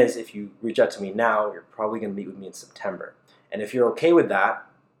problem is, if you reach out to me now, you're probably going to meet with me in September. And if you're okay with that,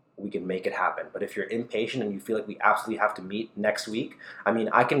 we can make it happen. But if you're impatient and you feel like we absolutely have to meet next week, I mean,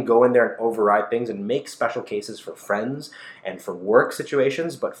 I can go in there and override things and make special cases for friends and for work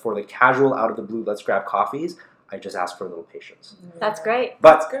situations, but for the casual, out of the blue, let's grab coffees, I just ask for a little patience. That's great.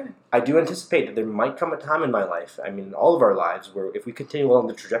 But That's good. I do anticipate that there might come a time in my life, I mean, in all of our lives, where if we continue along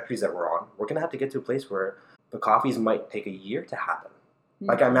the trajectories that we're on, we're going to have to get to a place where the coffees might take a year to happen. Mm-hmm.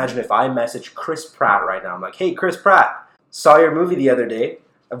 Like, I imagine if I message Chris Pratt right now, I'm like, hey, Chris Pratt, saw your movie the other day,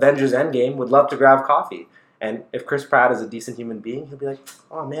 Avengers Endgame, would love to grab coffee. And if Chris Pratt is a decent human being, he'll be like,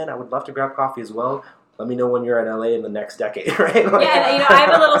 oh man, I would love to grab coffee as well. let me know when you're in LA in the next decade, right? Yeah, and, I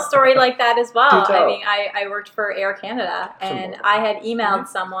have a little story like that as well. Do tell. I mean, I worked for Air Canada, and I had emailed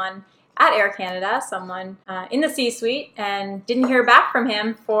someone at Air Canada, someone in the C-suite, and didn't hear back from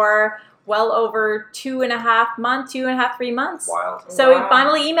him for well over 2.5 months, 3 months. Wild. So he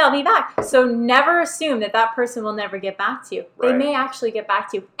finally emailed me back. So never assume that person will never get back to you. They may actually get back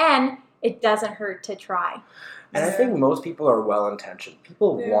to you, and it doesn't hurt to try. And I think most people are well-intentioned.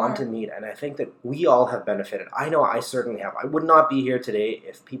 People want to meet, and I think that we all have benefited. I know I certainly have. I would not be here today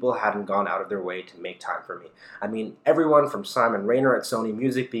if people hadn't gone out of their way to make time for me. I mean, everyone from Simon Rayner at Sony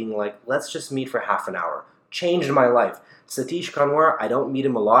Music being like, let's just meet for half an hour, changed my life. Satish Kanwar, I don't meet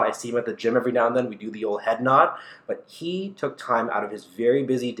him a lot. I see him at the gym every now and then. We do the old head nod. But he took time out of his very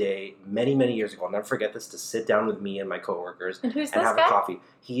busy day many, many years ago. I'll never forget this, to sit down with me and my coworkers and have a coffee.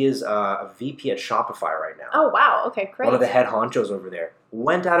 He is a VP at Shopify right now. Oh, wow. Okay, great. One of the head honchos over there.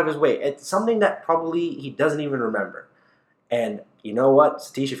 Went out of his way. It's something that probably he doesn't even remember. And you know what,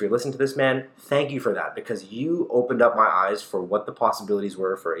 Satish, if you're listening to this, man, thank you for that, because you opened up my eyes for what the possibilities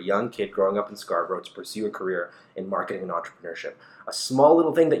were for a young kid growing up in Scarborough to pursue a career in marketing and entrepreneurship. A small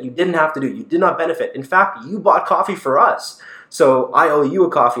little thing that you didn't have to do. You did not benefit. In fact, you bought coffee for us. So I owe you a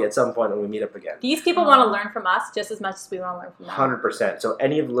coffee at some point when we meet up again. These people want to learn from us just as much as we want to learn from them. 100%. So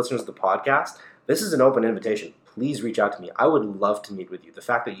any of the listeners of the podcast, this is an open invitation. Please reach out to me. I would love to meet with you. The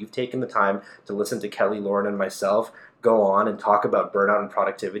fact that you've taken the time to listen to Kelly, Lauren, and myself go on and talk about burnout and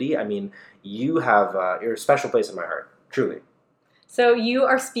productivity, I mean, you're a special place in my heart, truly. So you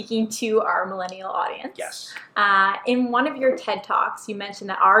are speaking to our millennial audience. Yes. In one of your TED Talks, you mentioned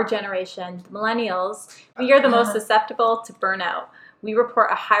that our generation, the millennials, we are the most susceptible to burnout. We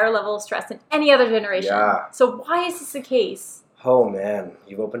report a higher level of stress than any other generation. Yeah. So why is this the case? Oh man,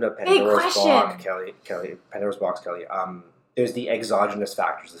 you've opened up Pandora's box, Kelly. Pandora's box, Kelly. There's the exogenous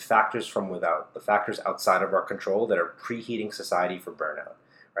factors, the factors from without, the factors outside of our control that are preheating society for burnout,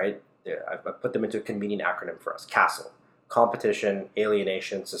 right? I've put them into a convenient acronym for us: CASTLE. Competition,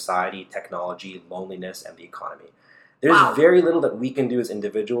 alienation, society, technology, loneliness, and the economy. There's very little that we can do as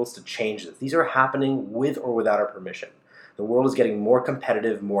individuals to change this. These are happening with or without our permission. The world is getting more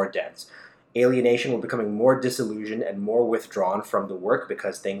competitive, more dense. Alienation, we're becoming more disillusioned and more withdrawn from the work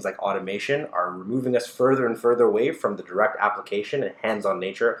because things like automation are removing us further and further away from the direct application and hands-on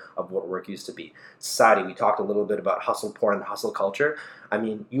nature of what work used to be. Society, we talked a little bit about hustle porn and hustle culture. I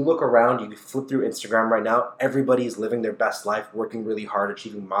mean, you look around, you flip through Instagram right now, everybody's living their best life, working really hard,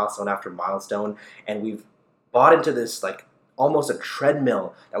 achieving milestone after milestone, and we've bought into this like almost a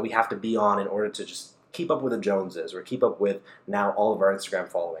treadmill that we have to be on in order to just keep up with the Joneses or keep up with now all of our Instagram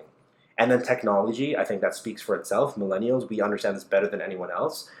following. And then technology, I think that speaks for itself. Millennials, we understand this better than anyone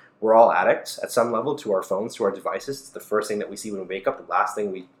else. We're all addicts at some level to our phones, to our devices. It's the first thing that we see when we wake up, the last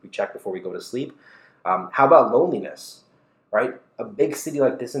thing we check before we go to sleep. How about loneliness, right? A big city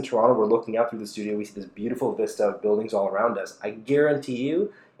like this in Toronto, we're looking out through the studio, we see this beautiful vista of buildings all around us. I guarantee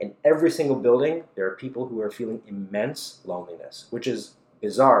you, in every single building, there are people who are feeling immense loneliness, which is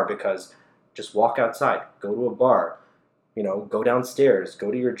bizarre because just walk outside, go to a bar, go downstairs, go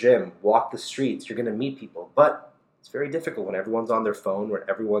to your gym, walk the streets, you're going to meet people. But it's very difficult when everyone's on their phone, when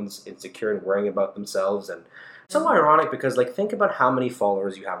everyone's insecure and worrying about themselves. And it's so ironic because, think about how many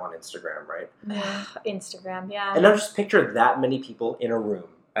followers you have on Instagram, right? Instagram, yeah. And now just picture that many people in a room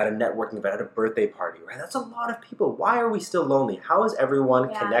at a networking event, at a birthday party, right? That's a lot of people. Why are we still lonely? How is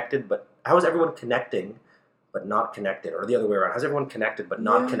everyone connecting but not connected? Or the other way around, how's everyone connected but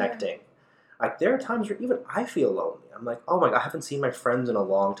not connecting? There are times where even I feel lonely. I'm like, oh my God, I haven't seen my friends in a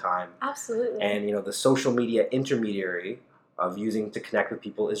long time. Absolutely. And, the social media intermediary of using to connect with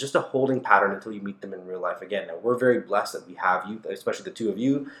people is just a holding pattern until you meet them in real life again. Now, we're very blessed that we have you, especially the two of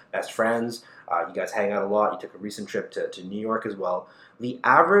you, best friends. You guys hang out a lot. You took a recent trip to New York as well. The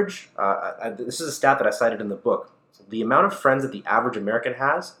average, this is a stat that I cited in the book, the amount of friends that the average American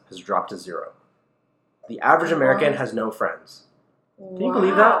has dropped to 0. The average American has no friends. Can you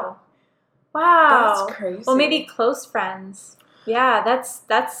believe that? Wow. That's crazy. Well, maybe close friends. Yeah, that's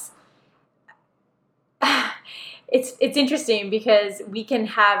it's interesting because we can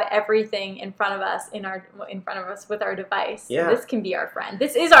have everything in front of us with our device. Yeah. This can be our friend.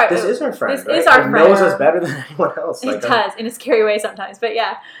 This is our friend. This right? is our it friend. knows us better than anyone else. It does in a scary way sometimes, but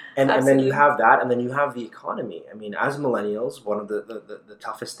yeah. And then you have that, and then you have the economy. I mean, as millennials, one of the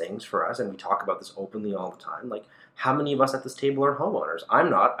toughest things for us, and we talk about this openly all the time, how many of us at this table are homeowners? I'm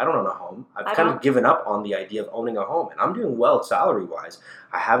not. I don't own a home. I've kind of given up on the idea of owning a home, and I'm doing well salary-wise.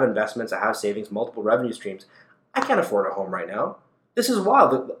 I have investments, I have savings, multiple revenue streams. I can't afford a home right now. This is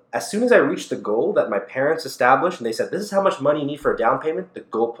wild. As soon as I reached the goal that my parents established, and they said, this is how much money you need for a down payment, the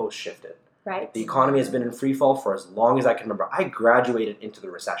goalpost shifted. Right. The economy has been in free fall for as long as I can remember. I graduated into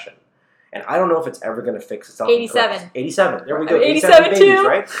the recession. And I don't know if it's ever going to fix itself. 87. 87. There we go. 87 babies, too.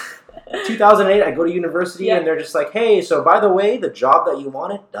 right? 2008, I go to university and they're just like, hey, so by the way, the job that you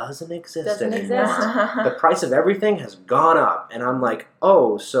wanted doesn't exist anymore. The price of everything has gone up. And I'm like,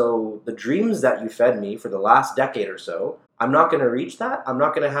 oh, so the dreams that you fed me for the last decade or so, I'm not going to reach that? I'm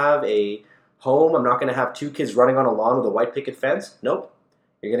not going to have a home? I'm not going to have 2 kids running on a lawn with a white picket fence? Nope.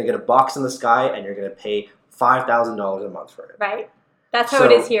 You're going to get a box in the sky and you're going to pay $5,000 a month for it. Right. That's how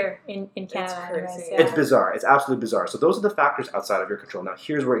it is here in Canada. It's crazy. It's bizarre. It's absolutely bizarre. So those are the factors outside of your control. Now,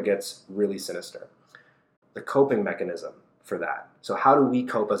 here's where it gets really sinister. The coping mechanism for that. So how do we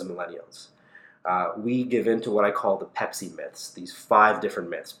cope as millennials? We give in to what I call the Pepsi myths, these 5 different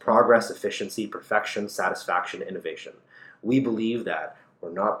myths: progress, efficiency, perfection, satisfaction, innovation. We believe that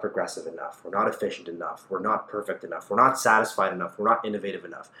we're not progressive enough, we're not efficient enough, we're not perfect enough, we're not satisfied enough, we're not innovative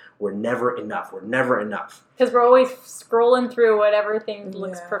enough, we're never enough, we're never enough. Because we're always scrolling through whatever thing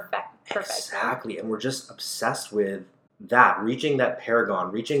looks perfect. Exactly, and we're just obsessed with that, reaching that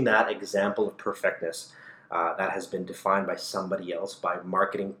paragon, reaching that example of perfectness that has been defined by somebody else, by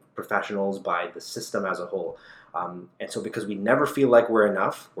marketing professionals, by the system as a whole. And so because we never feel like we're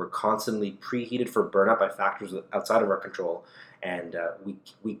enough, we're constantly preheated for burnout by factors outside of our control. And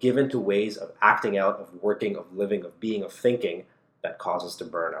we give into ways of acting out, of working, of living, of being, of thinking that cause us to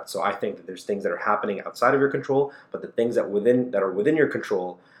burn out. So I think that there's things that are happening outside of your control, but the things that are within your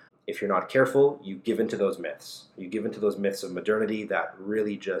control, if you're not careful, you give into those myths. You give into those myths of modernity that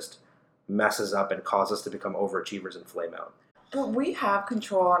really just messes up and cause us to become overachievers and flame out. But we have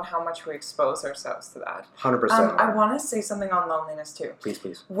control on how much we expose ourselves to that. 100%. I want to say something on loneliness too.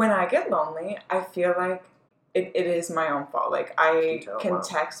 Please. When I get lonely, I feel like it is my own fault. Like I can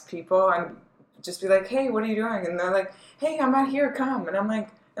text people and just be like, hey, what are you doing? And they're like, hey, I'm out here, come. And I'm like,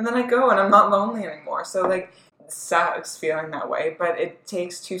 and then I go and I'm not lonely anymore. So like, it sucks feeling that way, but it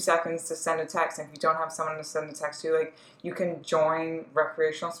takes 2 seconds to send a text. And if you don't have someone to send a text to, like you can join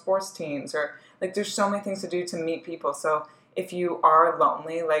recreational sports teams, or like there's so many things to do to meet people. So if you are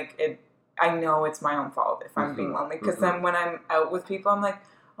lonely, I know it's my own fault if I'm being lonely. Because then when I'm out with people, I'm like,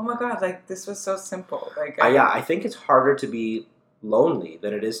 oh my God, like this was so simple. Like I think it's harder to be lonely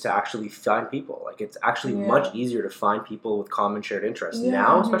than it is to actually find people. Like it's actually much easier to find people with common shared interests.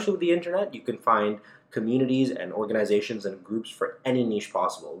 Now, especially with the internet, you can find communities and organizations and groups for any niche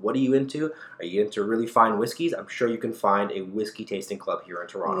possible. What are you into? Are you into really fine whiskeys? I'm sure you can find a whiskey tasting club here in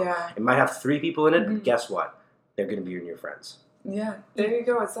Toronto. Yeah. It might have 3 people in it, but guess what? They're going to be your new friends. Yeah, there you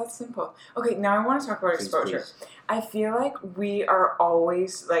go. It's that simple. Okay, now I want to talk about exposure. Please. I feel like we are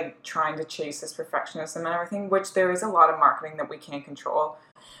always like trying to chase this perfectionism and everything, which there is a lot of marketing that we can't control.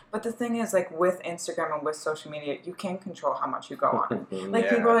 But the thing is, like with Instagram and with social media, you can control how much you go on it. Like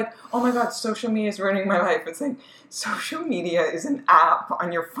people are like, oh my God, social media is ruining my life. It's like, social media is an app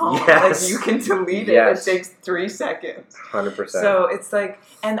on your phone. Yes. Like you can delete it. It takes 3 seconds. 100%. So it's like,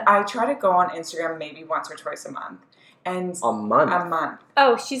 and I try to go on Instagram maybe once or twice a month. And a month.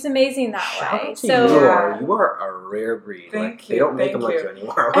 Oh, she's amazing that way. So you are a rare breed. Thank you. They don't make them like you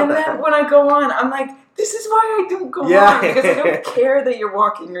anymore. And then when I go on, I'm like, this is why I don't go on, because I don't care that you're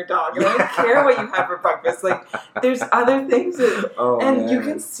walking your dog, and I don't care what you have for breakfast. Like, there's other things that, you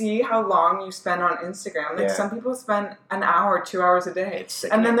can see how long you spend on Instagram. Like some people spend an hour, 2 hours a day,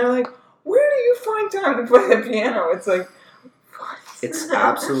 and then they're like, where do you find time to play the piano? It's like. It's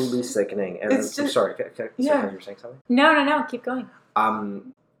absolutely sickening. And it's just, I'm sorry, you were saying something? No, keep going.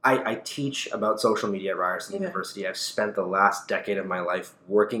 I teach about social media at Ryerson University. I've spent the last decade of my life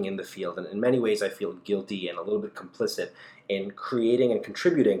working in the field, and in many ways I feel guilty and a little bit complicit in creating and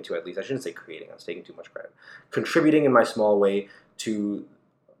contributing to, at least, I shouldn't say creating, I was taking too much credit, contributing in my small way to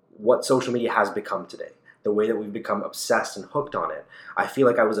what social media has become today, the way that we've become obsessed and hooked on it. I feel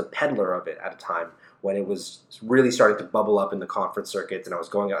like I was a peddler of it at a time when it was really starting to bubble up in the conference circuits, and I was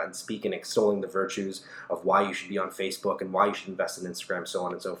going out and speaking, extolling the virtues of why you should be on Facebook and why you should invest in Instagram, so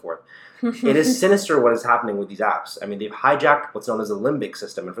on and so forth. It is sinister what is happening with these apps. I mean, they've hijacked what's known as the limbic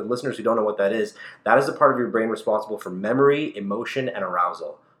system, and for the listeners who don't know what that is the part of your brain responsible for memory, emotion, and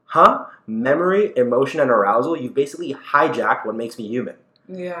arousal. Memory, emotion, and arousal? You've basically hijacked what makes me human.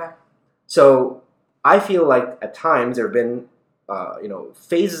 Yeah. So I feel like at times there have been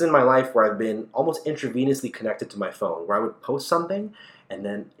phases in my life where I've been almost intravenously connected to my phone, where I would post something and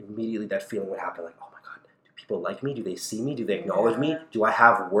then immediately that feeling would happen, like, oh my God, do people like me? Do they see me? Do they acknowledge me? Do I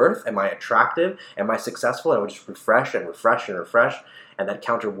have worth? Am I attractive? Am I successful? And I would just refresh and refresh and refresh, and that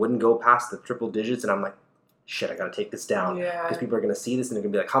counter wouldn't go past the triple digits, and I'm like, shit, I gotta take this down, because people are gonna see this and they're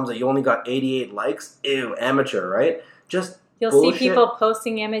gonna be like, Hamza, you only got 88 likes? Ew, amateur, right? Just You'll bullshit. see people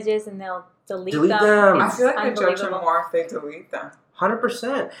posting images and they'll delete Delete them. them. I It's feel like they judge them unbelievable. more if they delete them.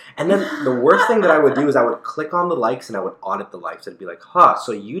 100%. And then the worst thing that I would do is I would click on the likes and I would audit the likes. I'd be like,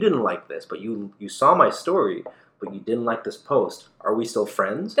 so you didn't like this, but you saw my story, but you didn't like this post. Are we still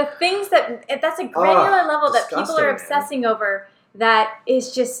friends? The things that's a granular level that people disgusting, are man. obsessing over that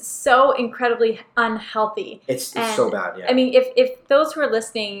is just so incredibly unhealthy. It's And, so bad, yeah. I mean, if those who are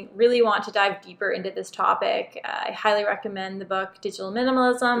listening really want to dive deeper into this topic, I highly recommend the book Digital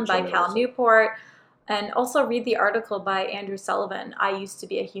Minimalism by Cal Newport, and also read the article by Andrew Sullivan, I Used to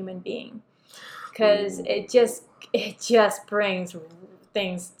Be a Human Being, because it just brings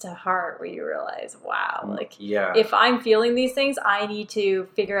things to heart where you realize, wow, like yeah. if I'm feeling these things, I need to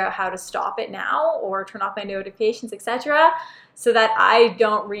figure out how to stop it now or turn off my notifications, etc., so that I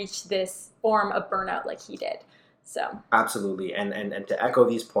don't reach this form of burnout like he did. So Absolutely. And to echo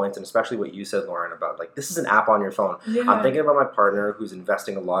these points, and especially what you said, Lauren, about like this is an app on your phone. Yeah. I'm thinking about my partner who's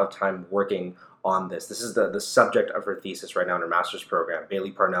investing a lot of time working on this. This is the subject of her thesis right now in her master's program.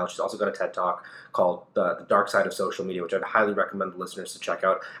 Bailey Parnell, she's also got a TED Talk called the Dark Side of Social Media, which I'd highly recommend the listeners to check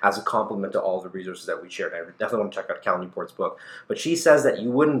out as a complement to all the resources that we shared. And I definitely want to check out Cal Newport's book. But she says that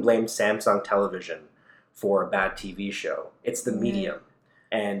you wouldn't blame Samsung Television for a bad TV show. It's the medium.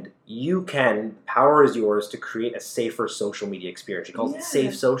 And power is yours to create a safer social media experience. She calls it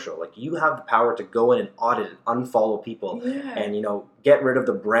safe social. Like you have the power to go in and audit and unfollow people and, get rid of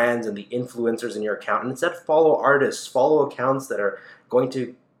the brands and the influencers in your account. And instead follow artists, follow accounts that are going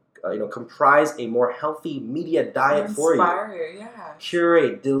to, comprise a more healthy media diet for you. Inspire you, yeah.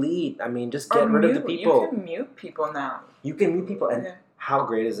 Curate, delete. I mean, just get rid of the people. You can mute people now. You can mute people. And how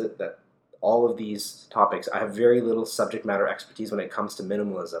great is it that all of these topics, I have very little subject matter expertise when it comes to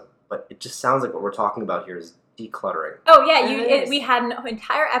minimalism, but it just sounds like what we're talking about here is decluttering. Oh yeah, we had an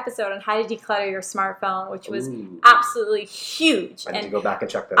entire episode on how to declutter your smartphone, which was absolutely huge. I need to go back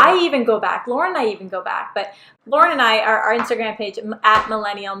and check that out. I even go back. Lauren and I even go back. But Lauren and I, our Instagram page at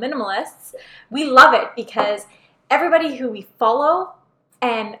Millennial Minimalists, we love it because everybody who we follow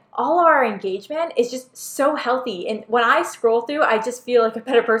and all of our engagement is just so healthy. And when I scroll through, I just feel like a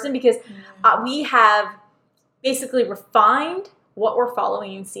better person because we have basically refined what we're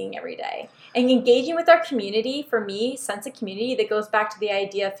following and seeing every day. And engaging with our community, for me, sense of community, that goes back to the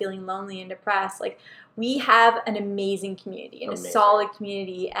idea of feeling lonely and depressed. Like, we have an amazing community and a solid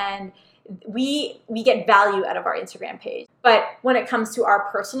community, and we get value out of our Instagram page. But when it comes to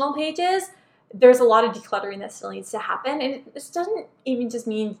our personal pages, there's a lot of decluttering that still needs to happen. And this doesn't even just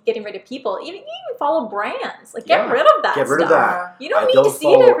mean getting rid of people. You even follow brands. Like, get rid of that Get rid stuff. of that. You don't need to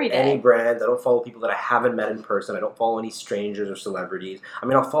see it every day. I don't follow any brands. I don't follow people that I haven't met in person. I don't follow any strangers or celebrities. I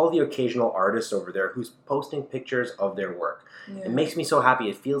mean, I'll follow the occasional artist over there who's posting pictures of their work. Yeah. It makes me so happy.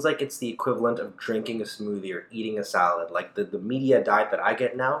 It feels like it's the equivalent of drinking a smoothie or eating a salad. Like, the media diet that I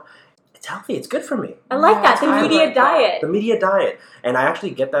get now, it's healthy. It's good for me. I like that. The media diet. The media diet. And I actually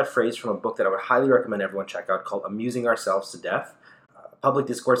get that phrase from a book that I would highly recommend everyone check out called Amusing Ourselves to Death, Public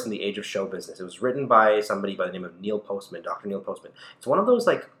Discourse in the Age of Show Business. It was written by somebody by the name of Neil Postman, Dr. Neil Postman. It's one of those,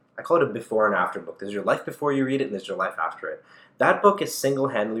 like, I call it a before and after book. There's your life before you read it, and there's your life after it. That book is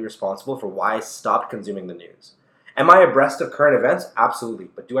single-handedly responsible for why I stopped consuming the news. Am I abreast of current events? Absolutely.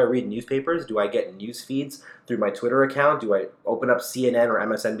 But do I read newspapers? Do I get news feeds through my Twitter account? Do I open up CNN or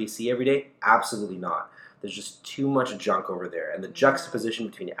MSNBC every day? Absolutely not. There's just too much junk over there. And the juxtaposition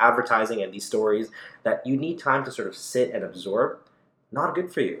between advertising and these stories that you need time to sort of sit and absorb, not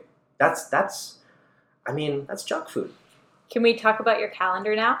good for you. That's junk food. Can we talk about your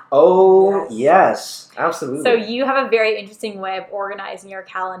calendar now? Oh, yes. Absolutely. So you have a very interesting way of organizing your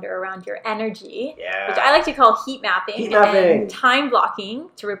calendar around your energy, which I like to call heat mapping and time blocking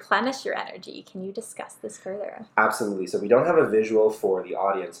to replenish your energy. Can you discuss this further? Absolutely. So we don't have a visual for the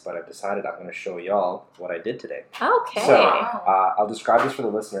audience, but I've decided I'm going to show y'all what I did today. Okay. So I'll describe this for the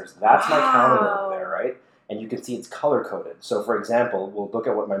listeners. That's my calendar over there, right? And you can see it's color-coded. So, for example, we'll look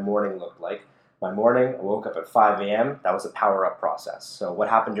at what my morning looked like. My morning, I woke up at 5 a.m. That was a power-up process. So what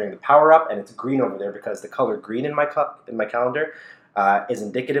happened during the power-up, and it's green over there because the color green in my calendar is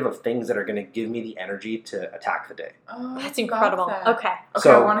indicative of things that are going to give me the energy to attack the day. Oh, that's incredible. That. Okay,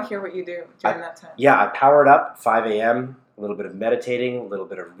 so, I want to hear what you do during that time. Yeah, I powered up 5 a.m., a little bit of meditating, a little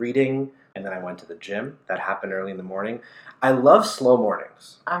bit of reading, and then I went to the gym. That happened early in the morning. I love slow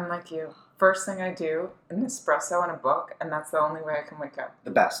mornings. I'm like you. First thing I do, an espresso and a book, and that's the only way I can wake up.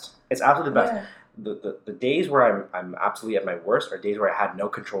 The best. It's absolutely the best. Yeah. The days where I'm absolutely at my worst are days where I had no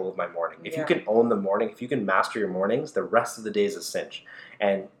control of my morning. If you can own the morning, if you can master your mornings, the rest of the day is a cinch.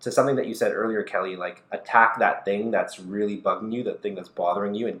 And to something that you said earlier, Kelly, like attack that thing that's really bugging you, that thing that's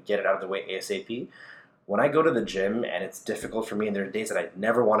bothering you, and get it out of the way ASAP. when I go to the gym and it's difficult for me, and there are days that I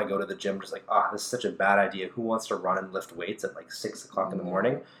never want to go to the gym, just like, this is such a bad idea. Who wants to run and lift weights at like 6 o'clock in the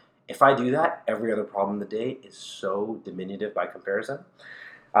morning? If I do that, every other problem of the day is so diminutive by comparison.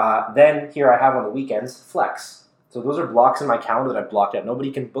 Then here I have on the weekends, flex. So those are blocks in my calendar that I've blocked out.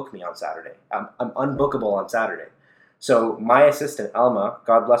 Nobody can book me on Saturday. I'm unbookable on Saturday. So my assistant, Alma,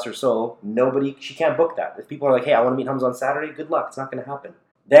 God bless her soul, she can't book that. If people are like, hey, I want to meet Hamza on Saturday, good luck. It's not going to happen.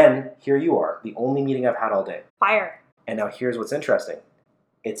 Then here you are, the only meeting I've had all day. Fire. And now here's what's interesting.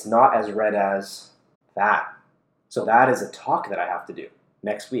 It's not as red as that. So that is a talk that I have to do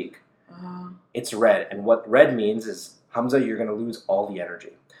next week. It's red. And what red means is, Hamza, you're going to lose all the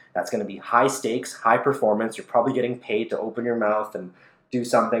energy. That's going to be high stakes, high performance. You're probably getting paid to open your mouth and do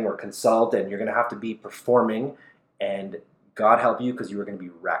something or consult, and you're going to have to be performing. And God help you, because you are going to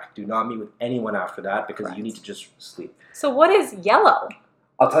be wrecked. Do not meet with anyone after that, because you need to just sleep. So what is yellow?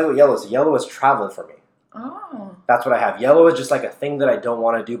 I'll tell you what yellow is. Yellow is travel for me. Oh. That's what I have. Yellow is just like a thing that I don't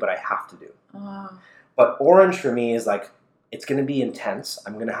want to do, but I have to do. But orange for me is like, it's going to be intense.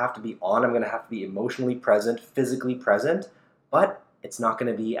 I'm going to have to be on. I'm going to have to be emotionally present, physically present. But it's not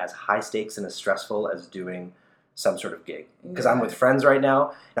going to be as high stakes and as stressful as doing some sort of gig. Because I'm with friends right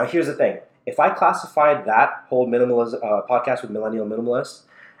now. Now, here's the thing. If I classified that whole podcast with Millennial Minimalist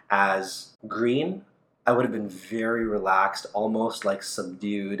as green, I would have been very relaxed, almost like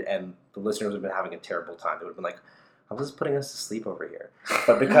subdued, and the listeners would have been having a terrible time. They would have been like, I'm just putting us to sleep over here.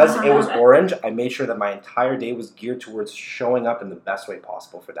 But because it was orange, I made sure that my entire day was geared towards showing up in the best way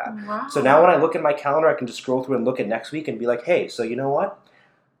possible for that. Wow. So now when I look at my calendar, I can just scroll through and look at next week and be like, hey, so you know what?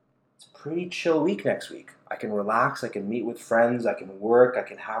 It's a pretty chill week next week. I can relax, I can meet with friends, I can work, I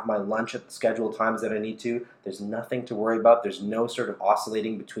can have my lunch at the scheduled times that I need to. There's nothing to worry about. There's no sort of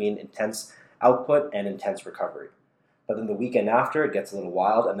oscillating between intense output and intense recovery. But then the weekend after, it gets a little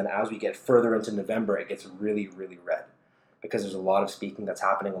wild, and then as we get further into November, it gets really, really red. Because there's a lot of speaking that's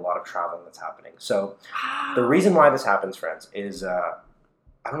happening, a lot of traveling that's happening. So the reason why this happens, friends, is, I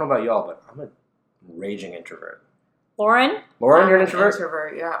don't know about y'all, but I'm a raging introvert. Lauren, you're an introvert?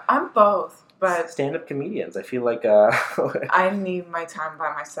 Introvert, yeah. I'm both. But stand-up comedians, I feel like... I need my time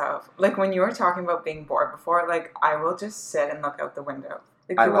by myself. Like, when you were talking about being bored before, like, I will just sit and look out the window.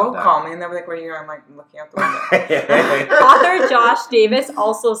 Like, people will call me and they'll be like, what are you doing? I'm like, I'm looking out the window. Author Josh Davis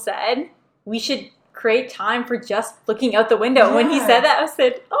also said we should create time for just looking out the window. Yeah. When he said that, I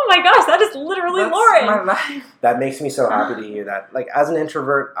said, oh my gosh, that is literally Lauren. My life. That makes me so happy to hear that. Like, as an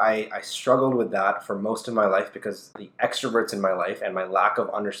introvert, I struggled with that for most of my life, because the extroverts in my life and my lack of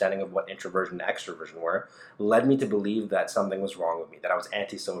understanding of what introversion and extroversion were led me to believe that something was wrong with me, that I was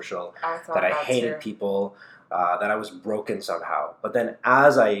antisocial, that I hated people, that I was broken somehow. But then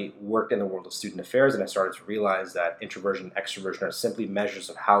as I worked in the world of student affairs and I started to realize that introversion and extroversion are simply measures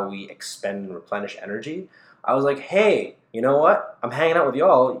of how we expend and replenish energy, I was like, hey, you know what? I'm hanging out with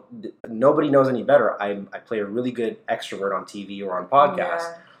y'all. Nobody knows any better. I play a really good extrovert on TV or on podcasts.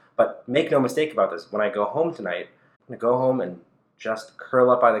 Yeah. But make no mistake about this. When I go home tonight, I'm going to go home and just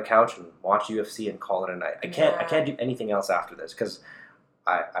curl up by the couch and watch UFC and call it a night. I can't do anything else after this, because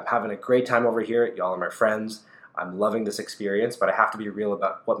I'm having a great time over here. Y'all are my friends. I'm loving this experience, but I have to be real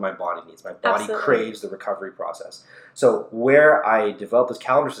about what my body needs. My body craves the recovery process. So where I developed this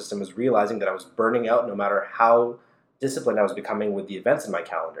calendar system was realizing that I was burning out no matter how disciplined I was becoming with the events in my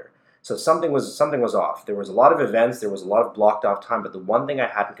calendar. So something was off. There was a lot of events, there was a lot of blocked off time, but the one thing I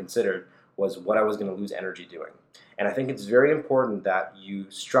hadn't considered was what I was going to lose energy doing. And I think it's very important that you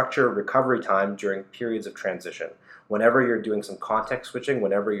structure recovery time during periods of transition. Whenever you're doing some context switching,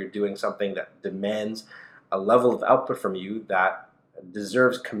 whenever you're doing something that demands a level of output from you that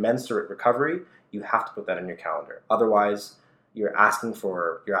deserves commensurate recovery, you have to put that in your calendar. Otherwise, you're asking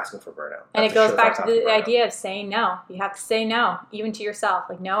for burnout. And it goes back to the idea of saying no. You have to say no, even to yourself.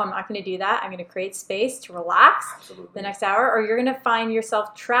 Like, no, I'm not going to do that. I'm going to create space to relax the next hour, or you're going to find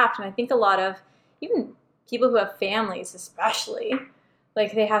yourself trapped. And I think a lot of, even people who have families especially,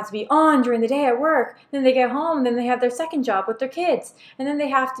 like, they have to be on during the day at work, then they get home, and then they have their second job with their kids. And then they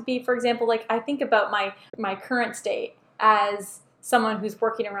have to be, for example, like, I think about my current state as someone who's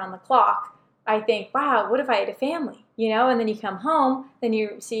working around the clock. I think, wow, what if I had a family, And then you come home, then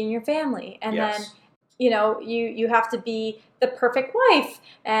you're seeing your family. And then, you have to be the perfect wife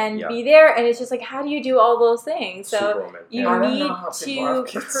and be there. And it's just like, how do you do all those things? So you need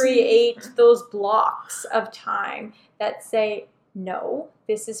to create those blocks of time that say, no,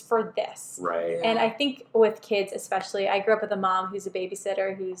 this is for this. Right. And I think with kids especially, I grew up with a mom who's a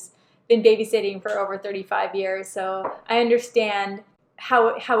babysitter who's been babysitting for over 35 years. So I understand how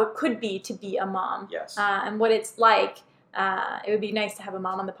it could be to be a mom. Yes. And what it's like. It would be nice to have a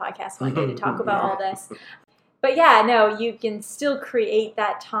mom on the podcast one day to talk about all this. But yeah, no, you can still create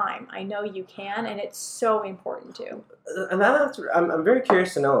that time. I know you can, and it's so important too. And I'm very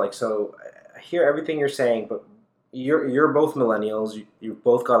curious to know, like, so I hear everything you're saying, but you're both millennials. You've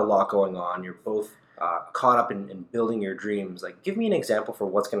both got a lot going on. You're both caught up in building your dreams. Like, give me an example for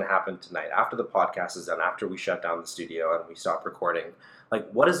what's going to happen tonight after the podcast is done, after we shut down the studio and we stop recording. Like,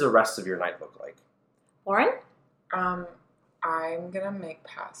 what does the rest of your night look like? Lauren? I'm gonna make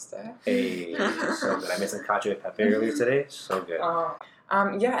pasta. Hey, so good. I made some cacio e pepe earlier today. So good.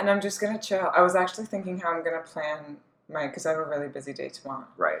 Yeah, and I'm just gonna chill. I was actually thinking how I'm gonna plan because I have a really busy day tomorrow.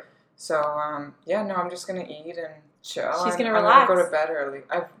 Right. So yeah, no, I'm just gonna eat and chill. She's gonna relax. I'm gonna go to bed early.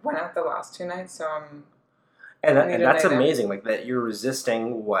 I went out the last 2 nights, so And that's amazing, like that you're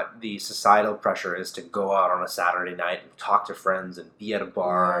resisting what the societal pressure is to go out on a Saturday night and talk to friends and be at a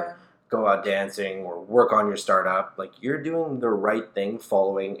bar. Yeah. Go out dancing or work on your startup. Like, you're doing the right thing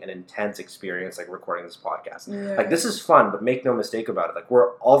following an intense experience like recording this podcast. Yeah. Like, this is fun, but make no mistake about it. Like,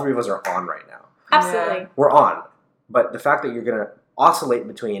 all three of us are on right now. Absolutely. Yeah. We're on. But the fact that you're going to oscillate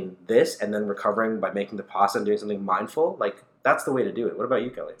between this and then recovering by making the pasta and doing something mindful, like, that's the way to do it. What about you,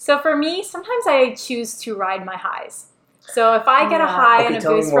 Kelly? So for me, sometimes I choose to ride my highs. So if I get a high and a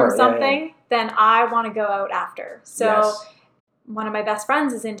boost from something, then I want to go out after. So Yes. One of my best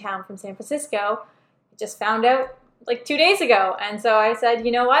friends is in town from San Francisco. I just found out like 2 days ago. And so I said,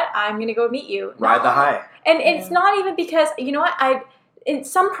 you know what? I'm going to go meet you. Ride the high. And it's not even because, you know what?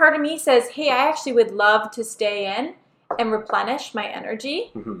 Some part of me says, hey, I actually would love to stay in and replenish my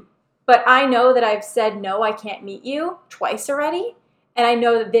energy. Mm-hmm. But I know that I've said, no, I can't meet you twice already. And I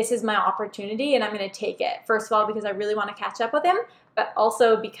know that this is my opportunity and I'm going to take it. First of all, because I really want to catch up with him, but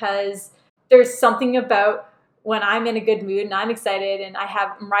also because there's something about when I'm in a good mood and I'm excited and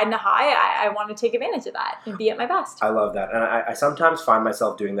I'm riding a high, I want to take advantage of that and be at my best. I love that. And I sometimes find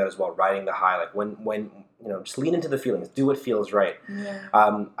myself doing that as well, riding the high. Like when just lean into the feelings, do what feels right. Yeah.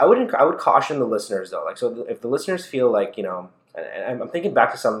 I would caution the listeners though. Like, so if the listeners feel like, and I'm thinking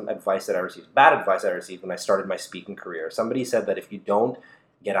back to some advice that I received, bad advice I received when I started my speaking career. Somebody said that if you don't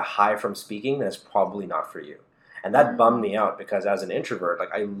get a high from speaking, then it's probably not for you. And that bummed me out because as an introvert,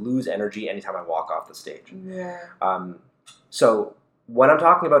 like, I lose energy anytime I walk off the stage. Yeah. So when I'm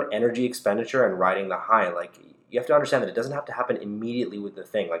talking about energy expenditure and riding the high, like, you have to understand that it doesn't have to happen immediately with the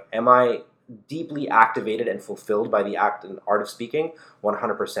thing. Like, am I deeply activated and fulfilled by the act and art of speaking?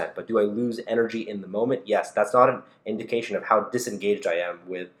 100%. But do I lose energy in the moment? Yes. That's not an indication of how disengaged I am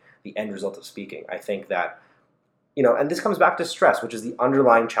with the end result of speaking. I think that, and this comes back to stress, which is the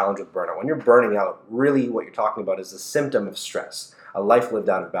underlying challenge with burnout. When you're burning out, really what you're talking about is a symptom of stress, a life lived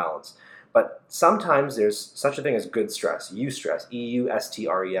out of balance. But sometimes there's such a thing as good stress, eustress,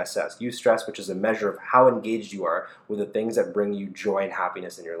 E-U-S-T-R-E-S-S, eustress, which is a measure of how engaged you are with the things that bring you joy and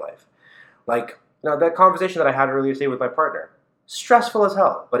happiness in your life. Like, that conversation that I had earlier today with my partner, stressful as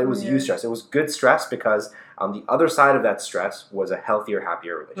hell, but it was eustress. It was good stress because on the other side of that stress was a healthier,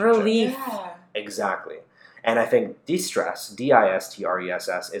 happier relationship. Relief. Yeah. Exactly. And I think distress,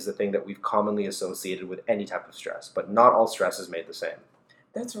 D-I-S-T-R-E-S-S, is the thing that we've commonly associated with any type of stress, but not all stress is made the same.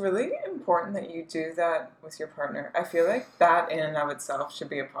 That's really important that you do that with your partner. I feel like that in and of itself should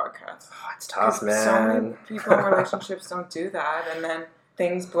be a podcast. Oh, it's tough, man. So many people in relationships don't do that, and then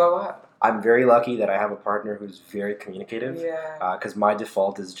things blow up. I'm very lucky that I have a partner who's very communicative. Yeah. Because my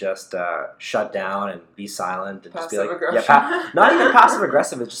default is just shut down and be silent and just be like, Passive-aggression. not even passive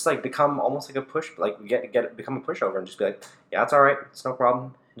aggressive. It's just like become almost like a push, like become a pushover and just be like, yeah, it's all right, it's no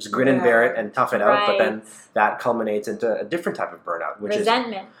problem. Just grin and bear it and tough it out. But then that culminates into a different type of burnout, which is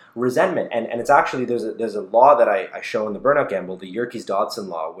resentment. And it's actually there's a law that I show in the Burnout Gamble, the Yerkes-Dodson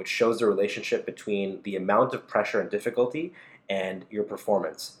law, which shows the relationship between the amount of pressure and difficulty and your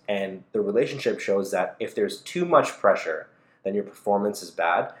performance. And the relationship shows that if there's too much pressure, then your performance is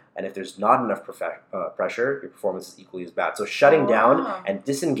bad. And if there's not enough pressure, your performance is equally as bad. So shutting down and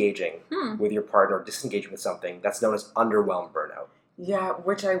disengaging with your partner, or disengaging with something, that's known as underwhelmed burnout. Yeah,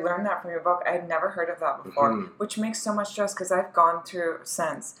 which I learned that from your book. I had never heard of that before, which makes so much stress because I've gone through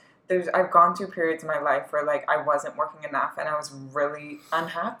periods in my life where like I wasn't working enough and I was really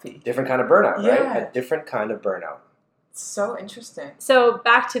unhappy. Different kind of burnout, right? A different kind of burnout. So interesting. So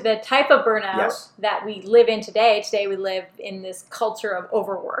back to the type of burnout that we live in today. Today we live in this culture of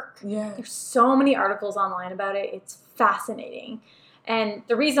overwork. Yeah. There's so many articles online about it. It's fascinating. And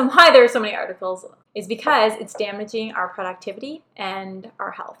the reason why there are so many articles is because it's damaging our productivity and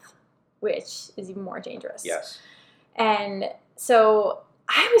our health, which is even more dangerous. Yes. And so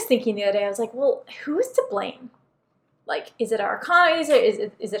I was thinking the other day, I was like, well, who's to blame? Like, is it our economies?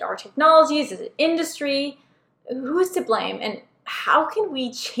 Is it our technologies? Is it industry? who's to blame, and how can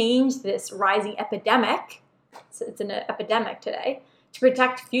we change this rising epidemic? So it's an epidemic today, to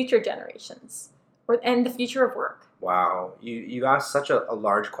protect future generations and the future of work. Wow, you asked such a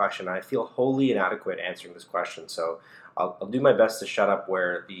large question. I feel wholly inadequate answering this question, so I'll do my best to shut up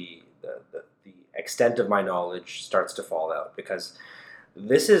where the extent of my knowledge starts to fall out, because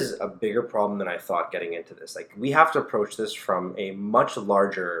this is a bigger problem than I thought getting into this. Like, we have to approach this from a much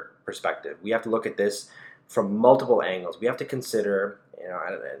larger perspective. We have to look at this from multiple angles. We have to consider,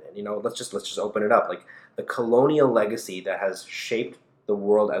 let's just open it up. Like, the colonial legacy that has shaped the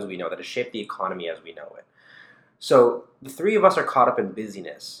world as we know, that has shaped the economy as we know it. So the three of us are caught up in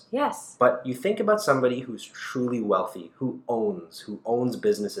busyness. Yes. But you think about somebody who's truly wealthy, who owns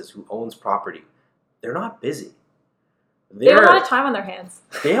businesses, who owns property. They're not busy. They have a lot of time on their hands.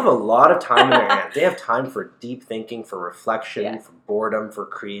 They have a lot of time in their hands. They have time for deep thinking, for reflection, for boredom, for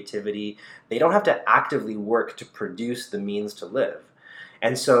creativity. They don't have to actively work to produce the means to live.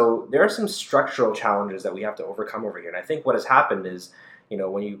 And so there are some structural challenges that we have to overcome over here. And I think what has happened is,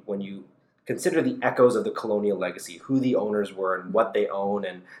 when you consider the echoes of the colonial legacy, who the owners were and what they own,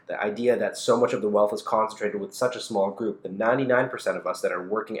 and the idea that so much of the wealth is concentrated with such a small group, the 99% of us that are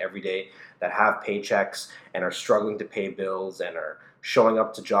working every day, that have paychecks and are struggling to pay bills and are showing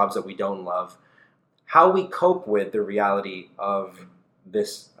up to jobs that we don't love, how we cope with the reality of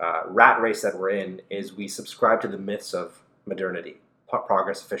this rat race that we're in is we subscribe to the myths of modernity.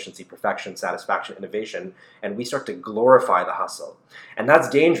 Progress, efficiency, perfection, satisfaction, innovation, and we start to glorify the hustle. And that's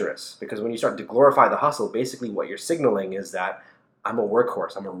dangerous, because when you start to glorify the hustle, basically what you're signaling is that I'm a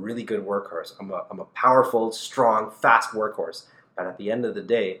workhorse, I'm a really good workhorse, I'm a powerful, strong, fast workhorse. But at the end of the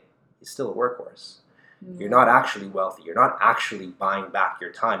day, you're still a workhorse. You're not actually wealthy. You're not actually buying back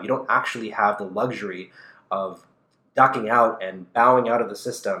your time. You don't actually have the luxury of ducking out and bowing out of the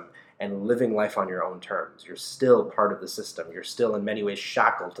system and living life on your own terms. You're still part of the system. You're still in many ways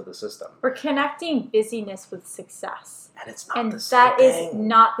shackled to the system. We're connecting busyness with success. And it's not the same thing. That is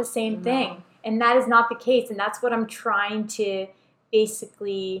not the same thing. And that is not the case. And that's what I'm trying to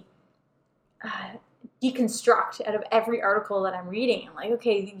basically deconstruct out of every article that I'm reading. I'm like,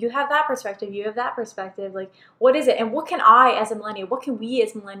 okay, you have that perspective, you have that perspective. Like, what is it? And what can I as a millennial, what can we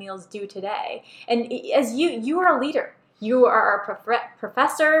as millennials do today? And as you are a leader. You are a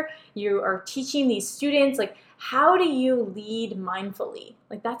professor, you are teaching these students, like, how do you lead mindfully?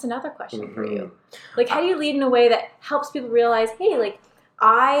 Like, that's another question for you. Like, how do you lead in a way that helps people realize, hey, like,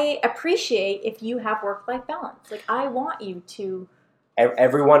 I appreciate if you have work-life balance. Like, I want you to.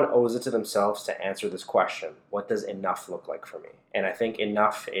 Everyone owes it to themselves to answer this question. What does enough look like for me? And I think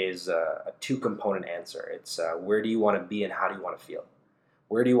enough is a two-component answer. It's where do you want to be and how do you want to feel?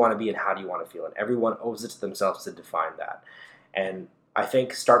 Where do you want to be and how do you want to feel? And everyone owes it to themselves to define that. And I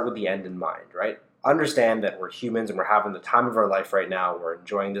think start with the end in mind, right? Understand that we're humans and we're having the time of our life right now. We're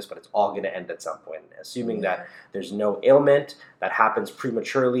enjoying this, but it's all going to end at some point. Assuming that there's no ailment that happens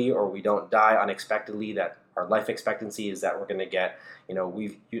prematurely or we don't die unexpectedly, that our life expectancy is that we're going to get,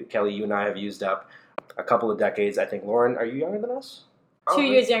 Kelly, you and I have used up a couple of decades. I think, Lauren, are you younger than us? 2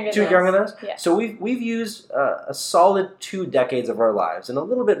 years younger than us. 2 younger than us? Yeah. So we've used a solid 2 decades of our lives, and a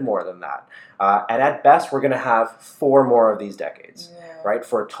little bit more than that. And at best, we're going to have 4 more of these decades, right?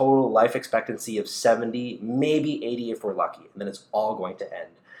 For a total life expectancy of 70, maybe 80 if we're lucky. And then it's all going to end.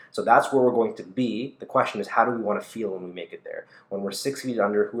 So that's where we're going to be. The question is, how do we want to feel when we make it there? When we're 6 feet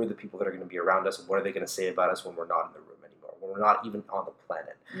under, who are the people that are going to be around us? What are they going to say about us when we're not in the room anymore? When we're not even on the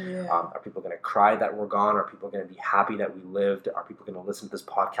planet? Are people going to cry that we're gone? Are people going to be happy that we lived? Are people going to listen to this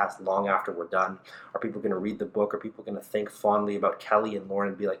podcast long after we're done? Are people going to read the book? Are people going to think fondly about Kelly and Lauren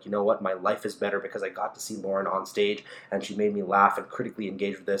and be like, you know what, my life is better because I got to see Lauren on stage and she made me laugh and critically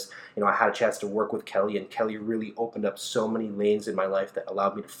engage with this. I had a chance to work with Kelly, and Kelly really opened up so many lanes in my life that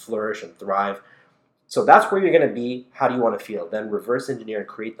allowed me to flourish and thrive. So that's where you're going to be. How do you want to feel? Then reverse engineer and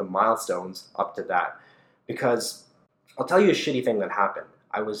create the milestones up to that. Because I'll tell you a shitty thing that happened.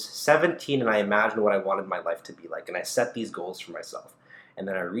 I was 17 and I imagined what I wanted my life to be like, and I set these goals for myself. And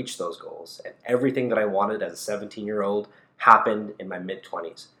then I reached those goals, and everything that I wanted as a 17-year-old happened in my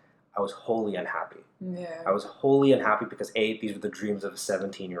mid-20s. I was wholly unhappy. I was wholly unhappy because A, these were the dreams of a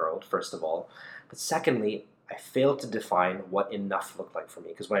 17-year-old, first of all. But secondly, I failed to define what enough looked like for me,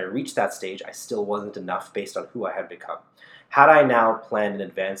 because when I reached that stage, I still wasn't enough based on who I had become. Had I now planned in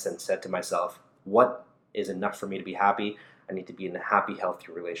advance and said to myself, what is enough for me to be happy? I need to be in a happy,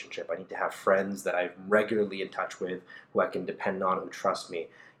 healthy relationship. I need to have friends that I'm regularly in touch with, who I can depend on, who trust me.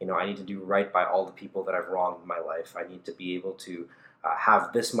 I need to do right by all the people that I've wronged in my life. I need to be able to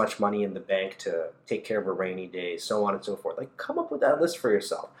have this much money in the bank to take care of a rainy day, so on and so forth. Like, come up with that list for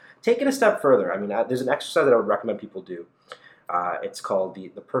yourself. Take it a step further. I mean, there's an exercise that I would recommend people do. It's called the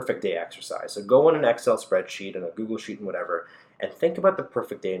perfect day exercise. So go in an Excel spreadsheet and a Google Sheet and whatever, and think about the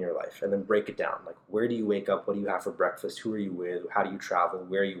perfect day in your life, and then break it down. Like, where do you wake up? What do you have for breakfast? Who are you with? How do you travel?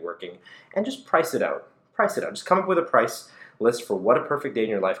 Where are you working? And just price it out. Price it out. Just come up with a price list for what a perfect day in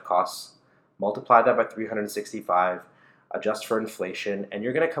your life costs. Multiply that by 365. Adjust for inflation, and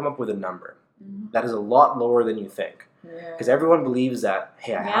you're going to come up with a number that is a lot lower than you think. Because everyone believes that,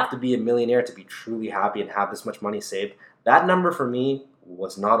 hey, I have to be a millionaire to be truly happy and have this much money saved. That number for me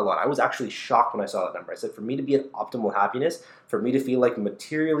was not a lot. I was actually shocked when I saw that number. I said, for me to be at optimal happiness, for me to feel like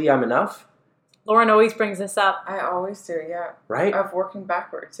materially I'm enough. Lauren always brings this up. I always do, yeah. Right? Of working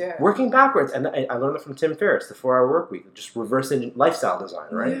backwards, yeah. Working backwards. And I learned it from Tim Ferriss, the 4-Hour Work Week, just reversing lifestyle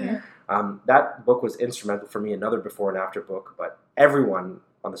design, right? Yeah. That book was instrumental for me, another before and after book. But everyone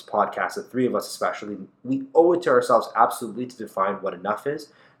on this podcast, the three of us especially, we owe it to ourselves absolutely to define what enough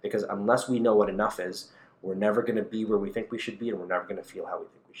is. Because unless we know what enough is, we're never going to be where we think we should be, and we're never going to feel how we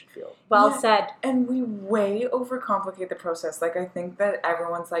think we should feel. Well said. And we way overcomplicate the process. Like, I think that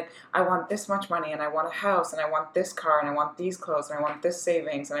everyone's like, I want this much money, and I want a house, and I want this car, and I want these clothes, and I want this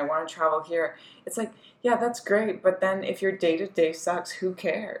savings, and I want to travel here. It's like, yeah, that's great, but then if your day-to-day sucks, who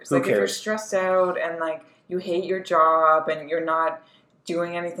cares? Who Like, cares? if you're stressed out and, like, you hate your job and you're not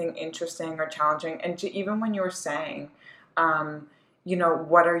doing anything interesting or challenging, and even when you were saying, you know,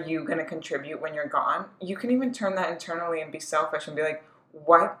 what are you going to contribute when you're gone? You can even turn that internally and be selfish and be like,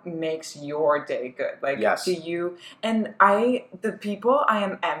 what makes your day good? Like, Yes. do you, and the people I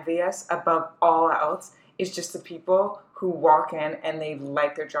am envious above all else is just the people who walk in and they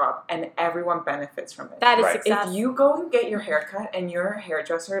like their job and everyone benefits from it. That is Right. success. If you go and get your hair cut and your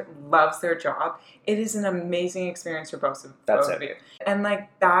hairdresser loves their job, it is an amazing experience for both of you. And,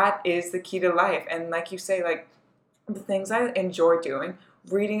 like, that is the key to life. And like you say, like, the things I enjoy doing,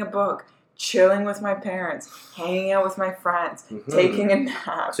 reading a book, chilling with my parents, hanging out with my friends, taking a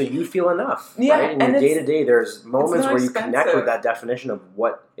nap. So you feel enough, Yeah, right? In and your it's- day-to-day, there's moments not where you connect expensive. with that definition of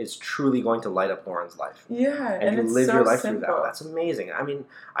what is truly going to light up Lauren's life. Yeah, And you it's live so your life simple. through that. That's amazing. I mean,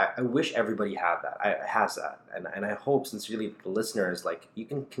 I wish everybody had that. Has that. And I hope sincerely the listeners, like, you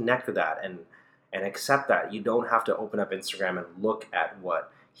can connect with that and accept that. You don't have to open up Instagram and look at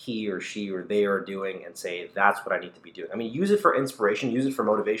what he or she or they are doing and say, that's what I need to be doing. I mean, use it for inspiration, use it for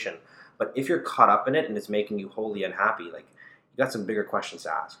motivation. But if you're caught up in it and it's making you wholly unhappy, like, you got some bigger questions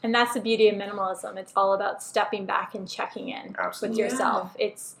to ask. And that's the beauty of minimalism. It's all about stepping back and checking in Absolutely. with yourself.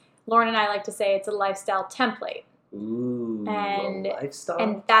 It's, Lauren and I like to say, it's a lifestyle template. Ooh, And- a lifestyle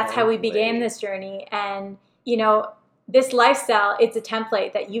And that's how we template. began this journey. And, you know, this lifestyle, it's a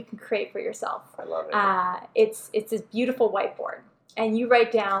template that you can create for yourself. I love it. It's this beautiful whiteboard. And you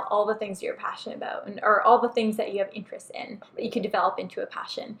write down all the things you're passionate about, or all the things that you have interest in that you could develop into a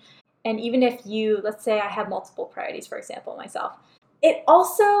passion. And even if you, let's say I have multiple priorities, for example, myself, it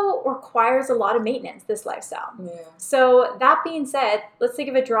also requires a lot of maintenance, this lifestyle. Yeah. So that being said, let's think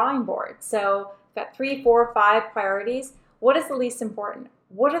of a drawing board. So I've got 3, 4, 5 priorities. What is the least important?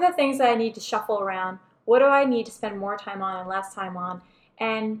 What are the things that I need to shuffle around? What do I need to spend more time on and less time on?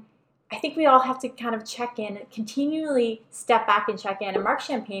 And I think we all have to kind of check in and continually step back and check in. And Mark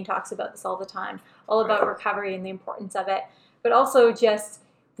Champagne talks about this all the time, all about recovery and the importance of it, but also just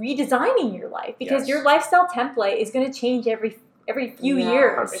redesigning your life, because Yes. your lifestyle template is going to change every few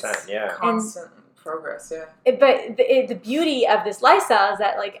years. 100%, yeah. Constant progress, yeah. But the beauty of this lifestyle is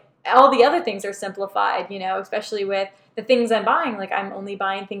that, like, all the other things are simplified, you know, especially with the things I'm buying. Like, I'm only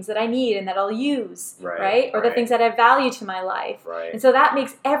buying things that I need and that I'll use, right? Or the things that add value to my life. Right. And so that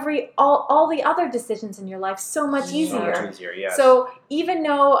makes all the other decisions in your life so much easier. So much easier, yes. So even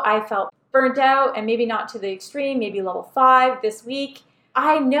though I felt burnt out, and maybe not to the extreme, maybe level 5 this week,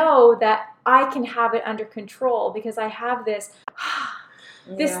 I know that I can have it under control because I have this,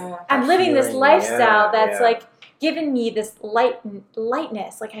 I'm living this feeling, lifestyle that's yeah. like giving me this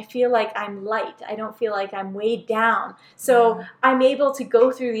lightness. Like, I feel like I'm light. I don't feel like I'm weighed down. So I'm able to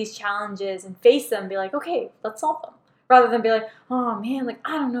go through these challenges and face them and be like, okay, let's solve them. Rather than be like, oh man, like,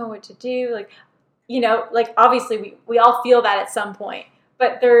 I don't know what to do. Like, you know, like, obviously we all feel that at some point,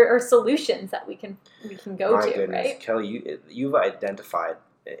 but there are solutions that we can go My to, goodness, right? Kelly, you've identified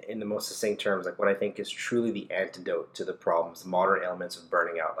in the most succinct terms, like, what I think is truly the antidote to the problems, the modern ailments of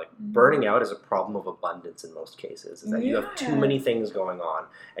burning out. Like, burning out is a problem of abundance in most cases. Is that you have too many things going on,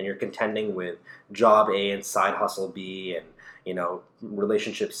 and you're contending with job A and side hustle B, and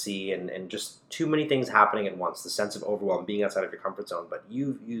Relationship C, and just too many things happening at once, the sense of overwhelm, being outside of your comfort zone. But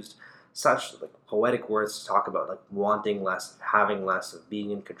you've used such poetic words to talk about wanting less, having less, of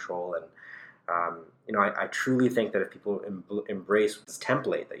being in control. And I truly think that if people embrace this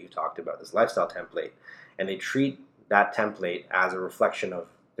template that you talked about, this lifestyle template, and they treat that template as a reflection of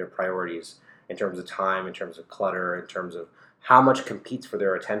their priorities in terms of time, in terms of clutter, in terms of how much competes for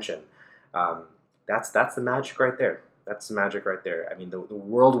their attention, that's the magic right there. That's the magic right there. I mean, the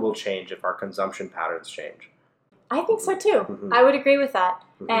world will change if our consumption patterns change. I think so too. Mm-hmm. I would agree with that.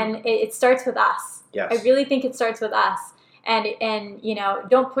 Mm-hmm. And it starts with us. Yes. I really think it starts with us. And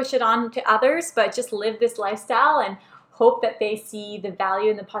don't push it on to others, but just live this lifestyle and hope that they see the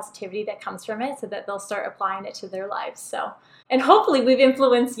value and the positivity that comes from it so that they'll start applying it to their lives. So, and hopefully we've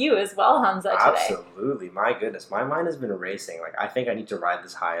influenced you as well, Hamza, today. Absolutely. My goodness. My mind has been racing. I think I need to ride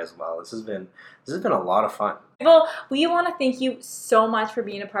this high as well. This has been a lot of fun. Well, we want to thank you so much for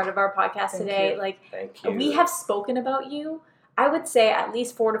being a part of our podcast today. Thank you. We have spoken about you, I would say, at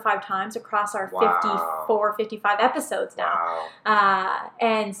least 4 to 5 times across our 54, 55 episodes now. Wow.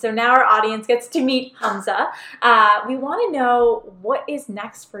 And so now our audience gets to meet Hamza. We want to know what is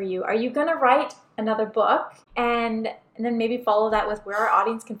next for you. Are you going to write another book? And then maybe follow that with where our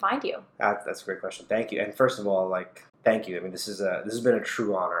audience can find you. That's a great question. Thank you. And first of all, thank you. I mean, this has been a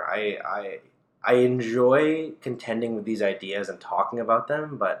true honor. I enjoy contending with these ideas and talking about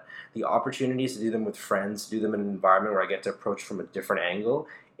them, but the opportunities to do them with friends, to do them in an environment where I get to approach from a different angle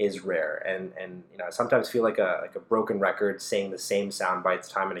is rare. And I sometimes feel like a broken record saying the same sound bites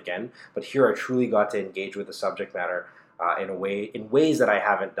time and again. But here I truly got to engage with the subject matter in ways that I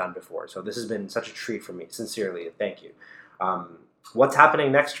haven't done before. So this has been such a treat for me. Sincerely, thank you. What's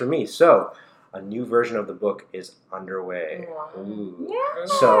happening next for me? So a new version of the book is underway. Ooh. Yeah.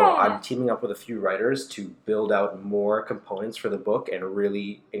 So I'm teaming up with a few writers to build out more components for the book and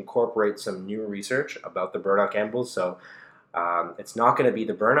really incorporate some new research about the burnout gamble. So it's not going to be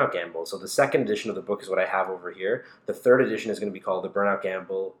the burnout gamble. So the second edition of the book is what I have over here. The third edition is going to be called the Burnout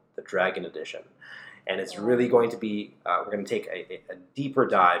Gamble, the Dragon Edition. And it's really going to be, we're going to take a deeper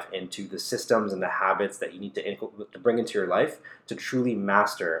dive into the systems and the habits that you need to bring into your life to truly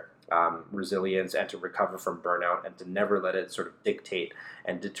master resilience and to recover from burnout and to never let it sort of dictate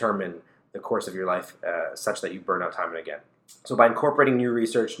and determine the course of your life such that you burn out time and again. So by incorporating new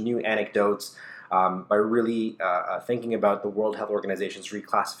research, new anecdotes, by really thinking about the World Health Organization's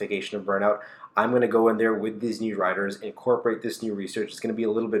reclassification of burnout, I'm going to go in there with these new writers, incorporate this new research. It's going to be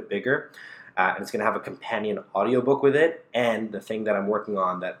a little bit bigger. And it's going to have a companion audiobook with it. And the thing that I'm working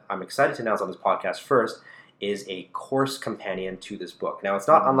on that I'm excited to announce on this podcast first is a course companion to this book. Now, it's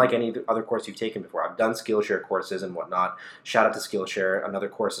not unlike any other course you've taken before. I've done Skillshare courses and whatnot. Shout out to Skillshare. Another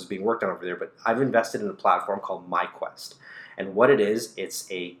course is being worked on over there. But I've invested in a platform called MyQuest. And what it is,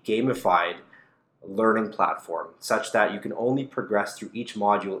 it's a gamified learning platform such that you can only progress through each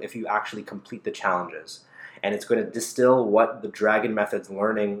module if you actually complete the challenges. And it's going to distill what the Dragon Method's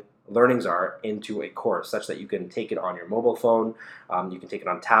learnings are into a course such that you can take it on your mobile phone, you can take it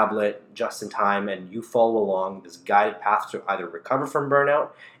on tablet just in time, and you follow along this guided path to either recover from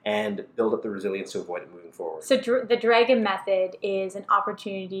burnout and build up the resilience to avoid it moving forward. So the Dragon Method is an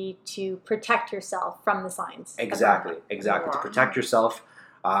opportunity to protect yourself from the signs. Exactly. Wow. To protect yourself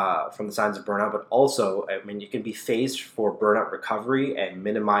from the signs of burnout, but also, I mean, you can be phased for burnout recovery and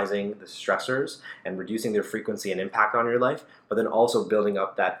minimizing the stressors and reducing their frequency and impact on your life, but then also building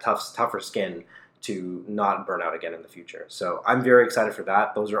up that tougher skin to not burn out again in the future. So I'm very excited for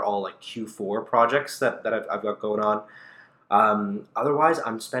that. Those are all Q4 projects that I've got going on. Otherwise,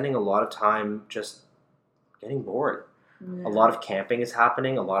 I'm spending a lot of time just getting bored. Yeah. A lot of camping is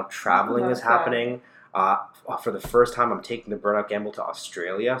happening. A lot of traveling is happening. For the first time, I'm taking the Burnout Gamble to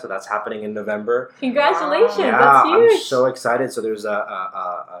Australia, so that's happening in November. Congratulations, yeah, that's huge. I'm so excited. So there's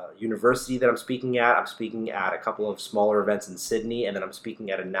a university that I'm speaking at. I'm speaking at a couple of smaller events in Sydney, and then I'm speaking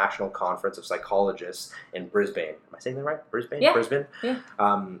at a national conference of psychologists in Brisbane. Am I saying that right? Brisbane? Yeah. Brisbane? Yeah.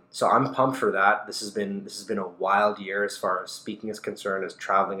 So I'm pumped for that. This has been a wild year as far as speaking is concerned, as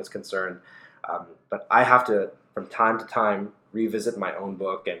traveling is concerned. But I have to, from time to time, revisit my own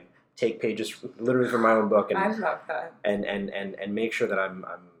book and take pages literally from my own book, and I love that, and make sure that I'm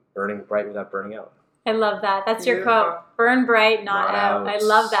burning bright without burning out. I love that. That's Beautiful. your quote. Burn bright, not out. I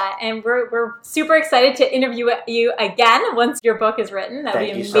love that. And we're super excited to interview you again once your book is written. That would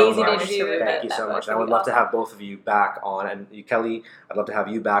be amazing to interview you. Thank you so much. I would love to have both of you back on. And you, Kelly, I'd love to have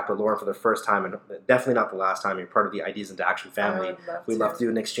you back, but Lauren, for the first time, and definitely not the last time, you're part of the Ideas into Action family. We'd love to do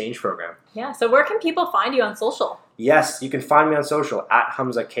an exchange program. Yeah. So where can people find you on social? Yes, you can find me on social at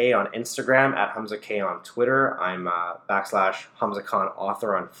Hamza K on Instagram, at Hamza K on Twitter. I'm /Hamza Khan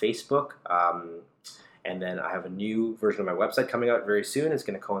author on Facebook. And then I have a new version of my website coming out very soon. It's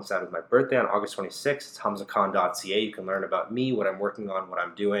going to coincide with my birthday on August 26th. It's hamzakhan.ca. You can learn about me, what I'm working on, what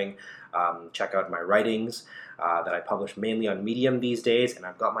I'm doing. Check out my writings that I publish mainly on Medium these days. And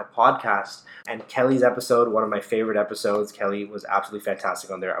I've got my podcast. And Kelly's episode, one of my favorite episodes. Kelly was absolutely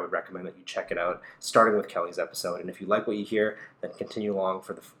fantastic on there. I would recommend that you check it out, starting with Kelly's episode. And if you like what you hear, then continue along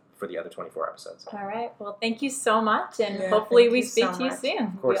for the other 24 episodes. All right. Well, thank you so much. And hopefully we speak to you soon.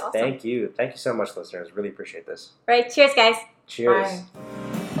 Of course. Awesome. Thank you. Thank you so much, listeners. Really appreciate this. All right. Cheers, guys. Cheers.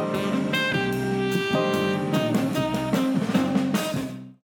 Bye.